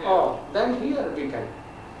will come here. Oh, then here we can.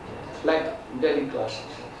 Like daily classes.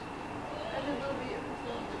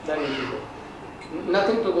 Then we will go.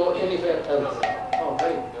 Nothing to go anywhere else. Oh,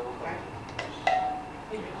 right.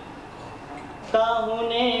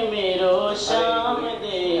 काहुने मेरो श्याम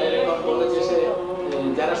दे जैसे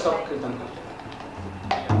जरा सब कीर्तन करते हैं।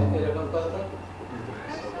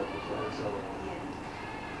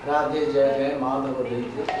 राधे जय जय माधव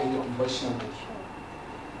देव वैष्णव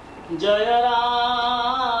जय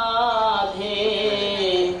राम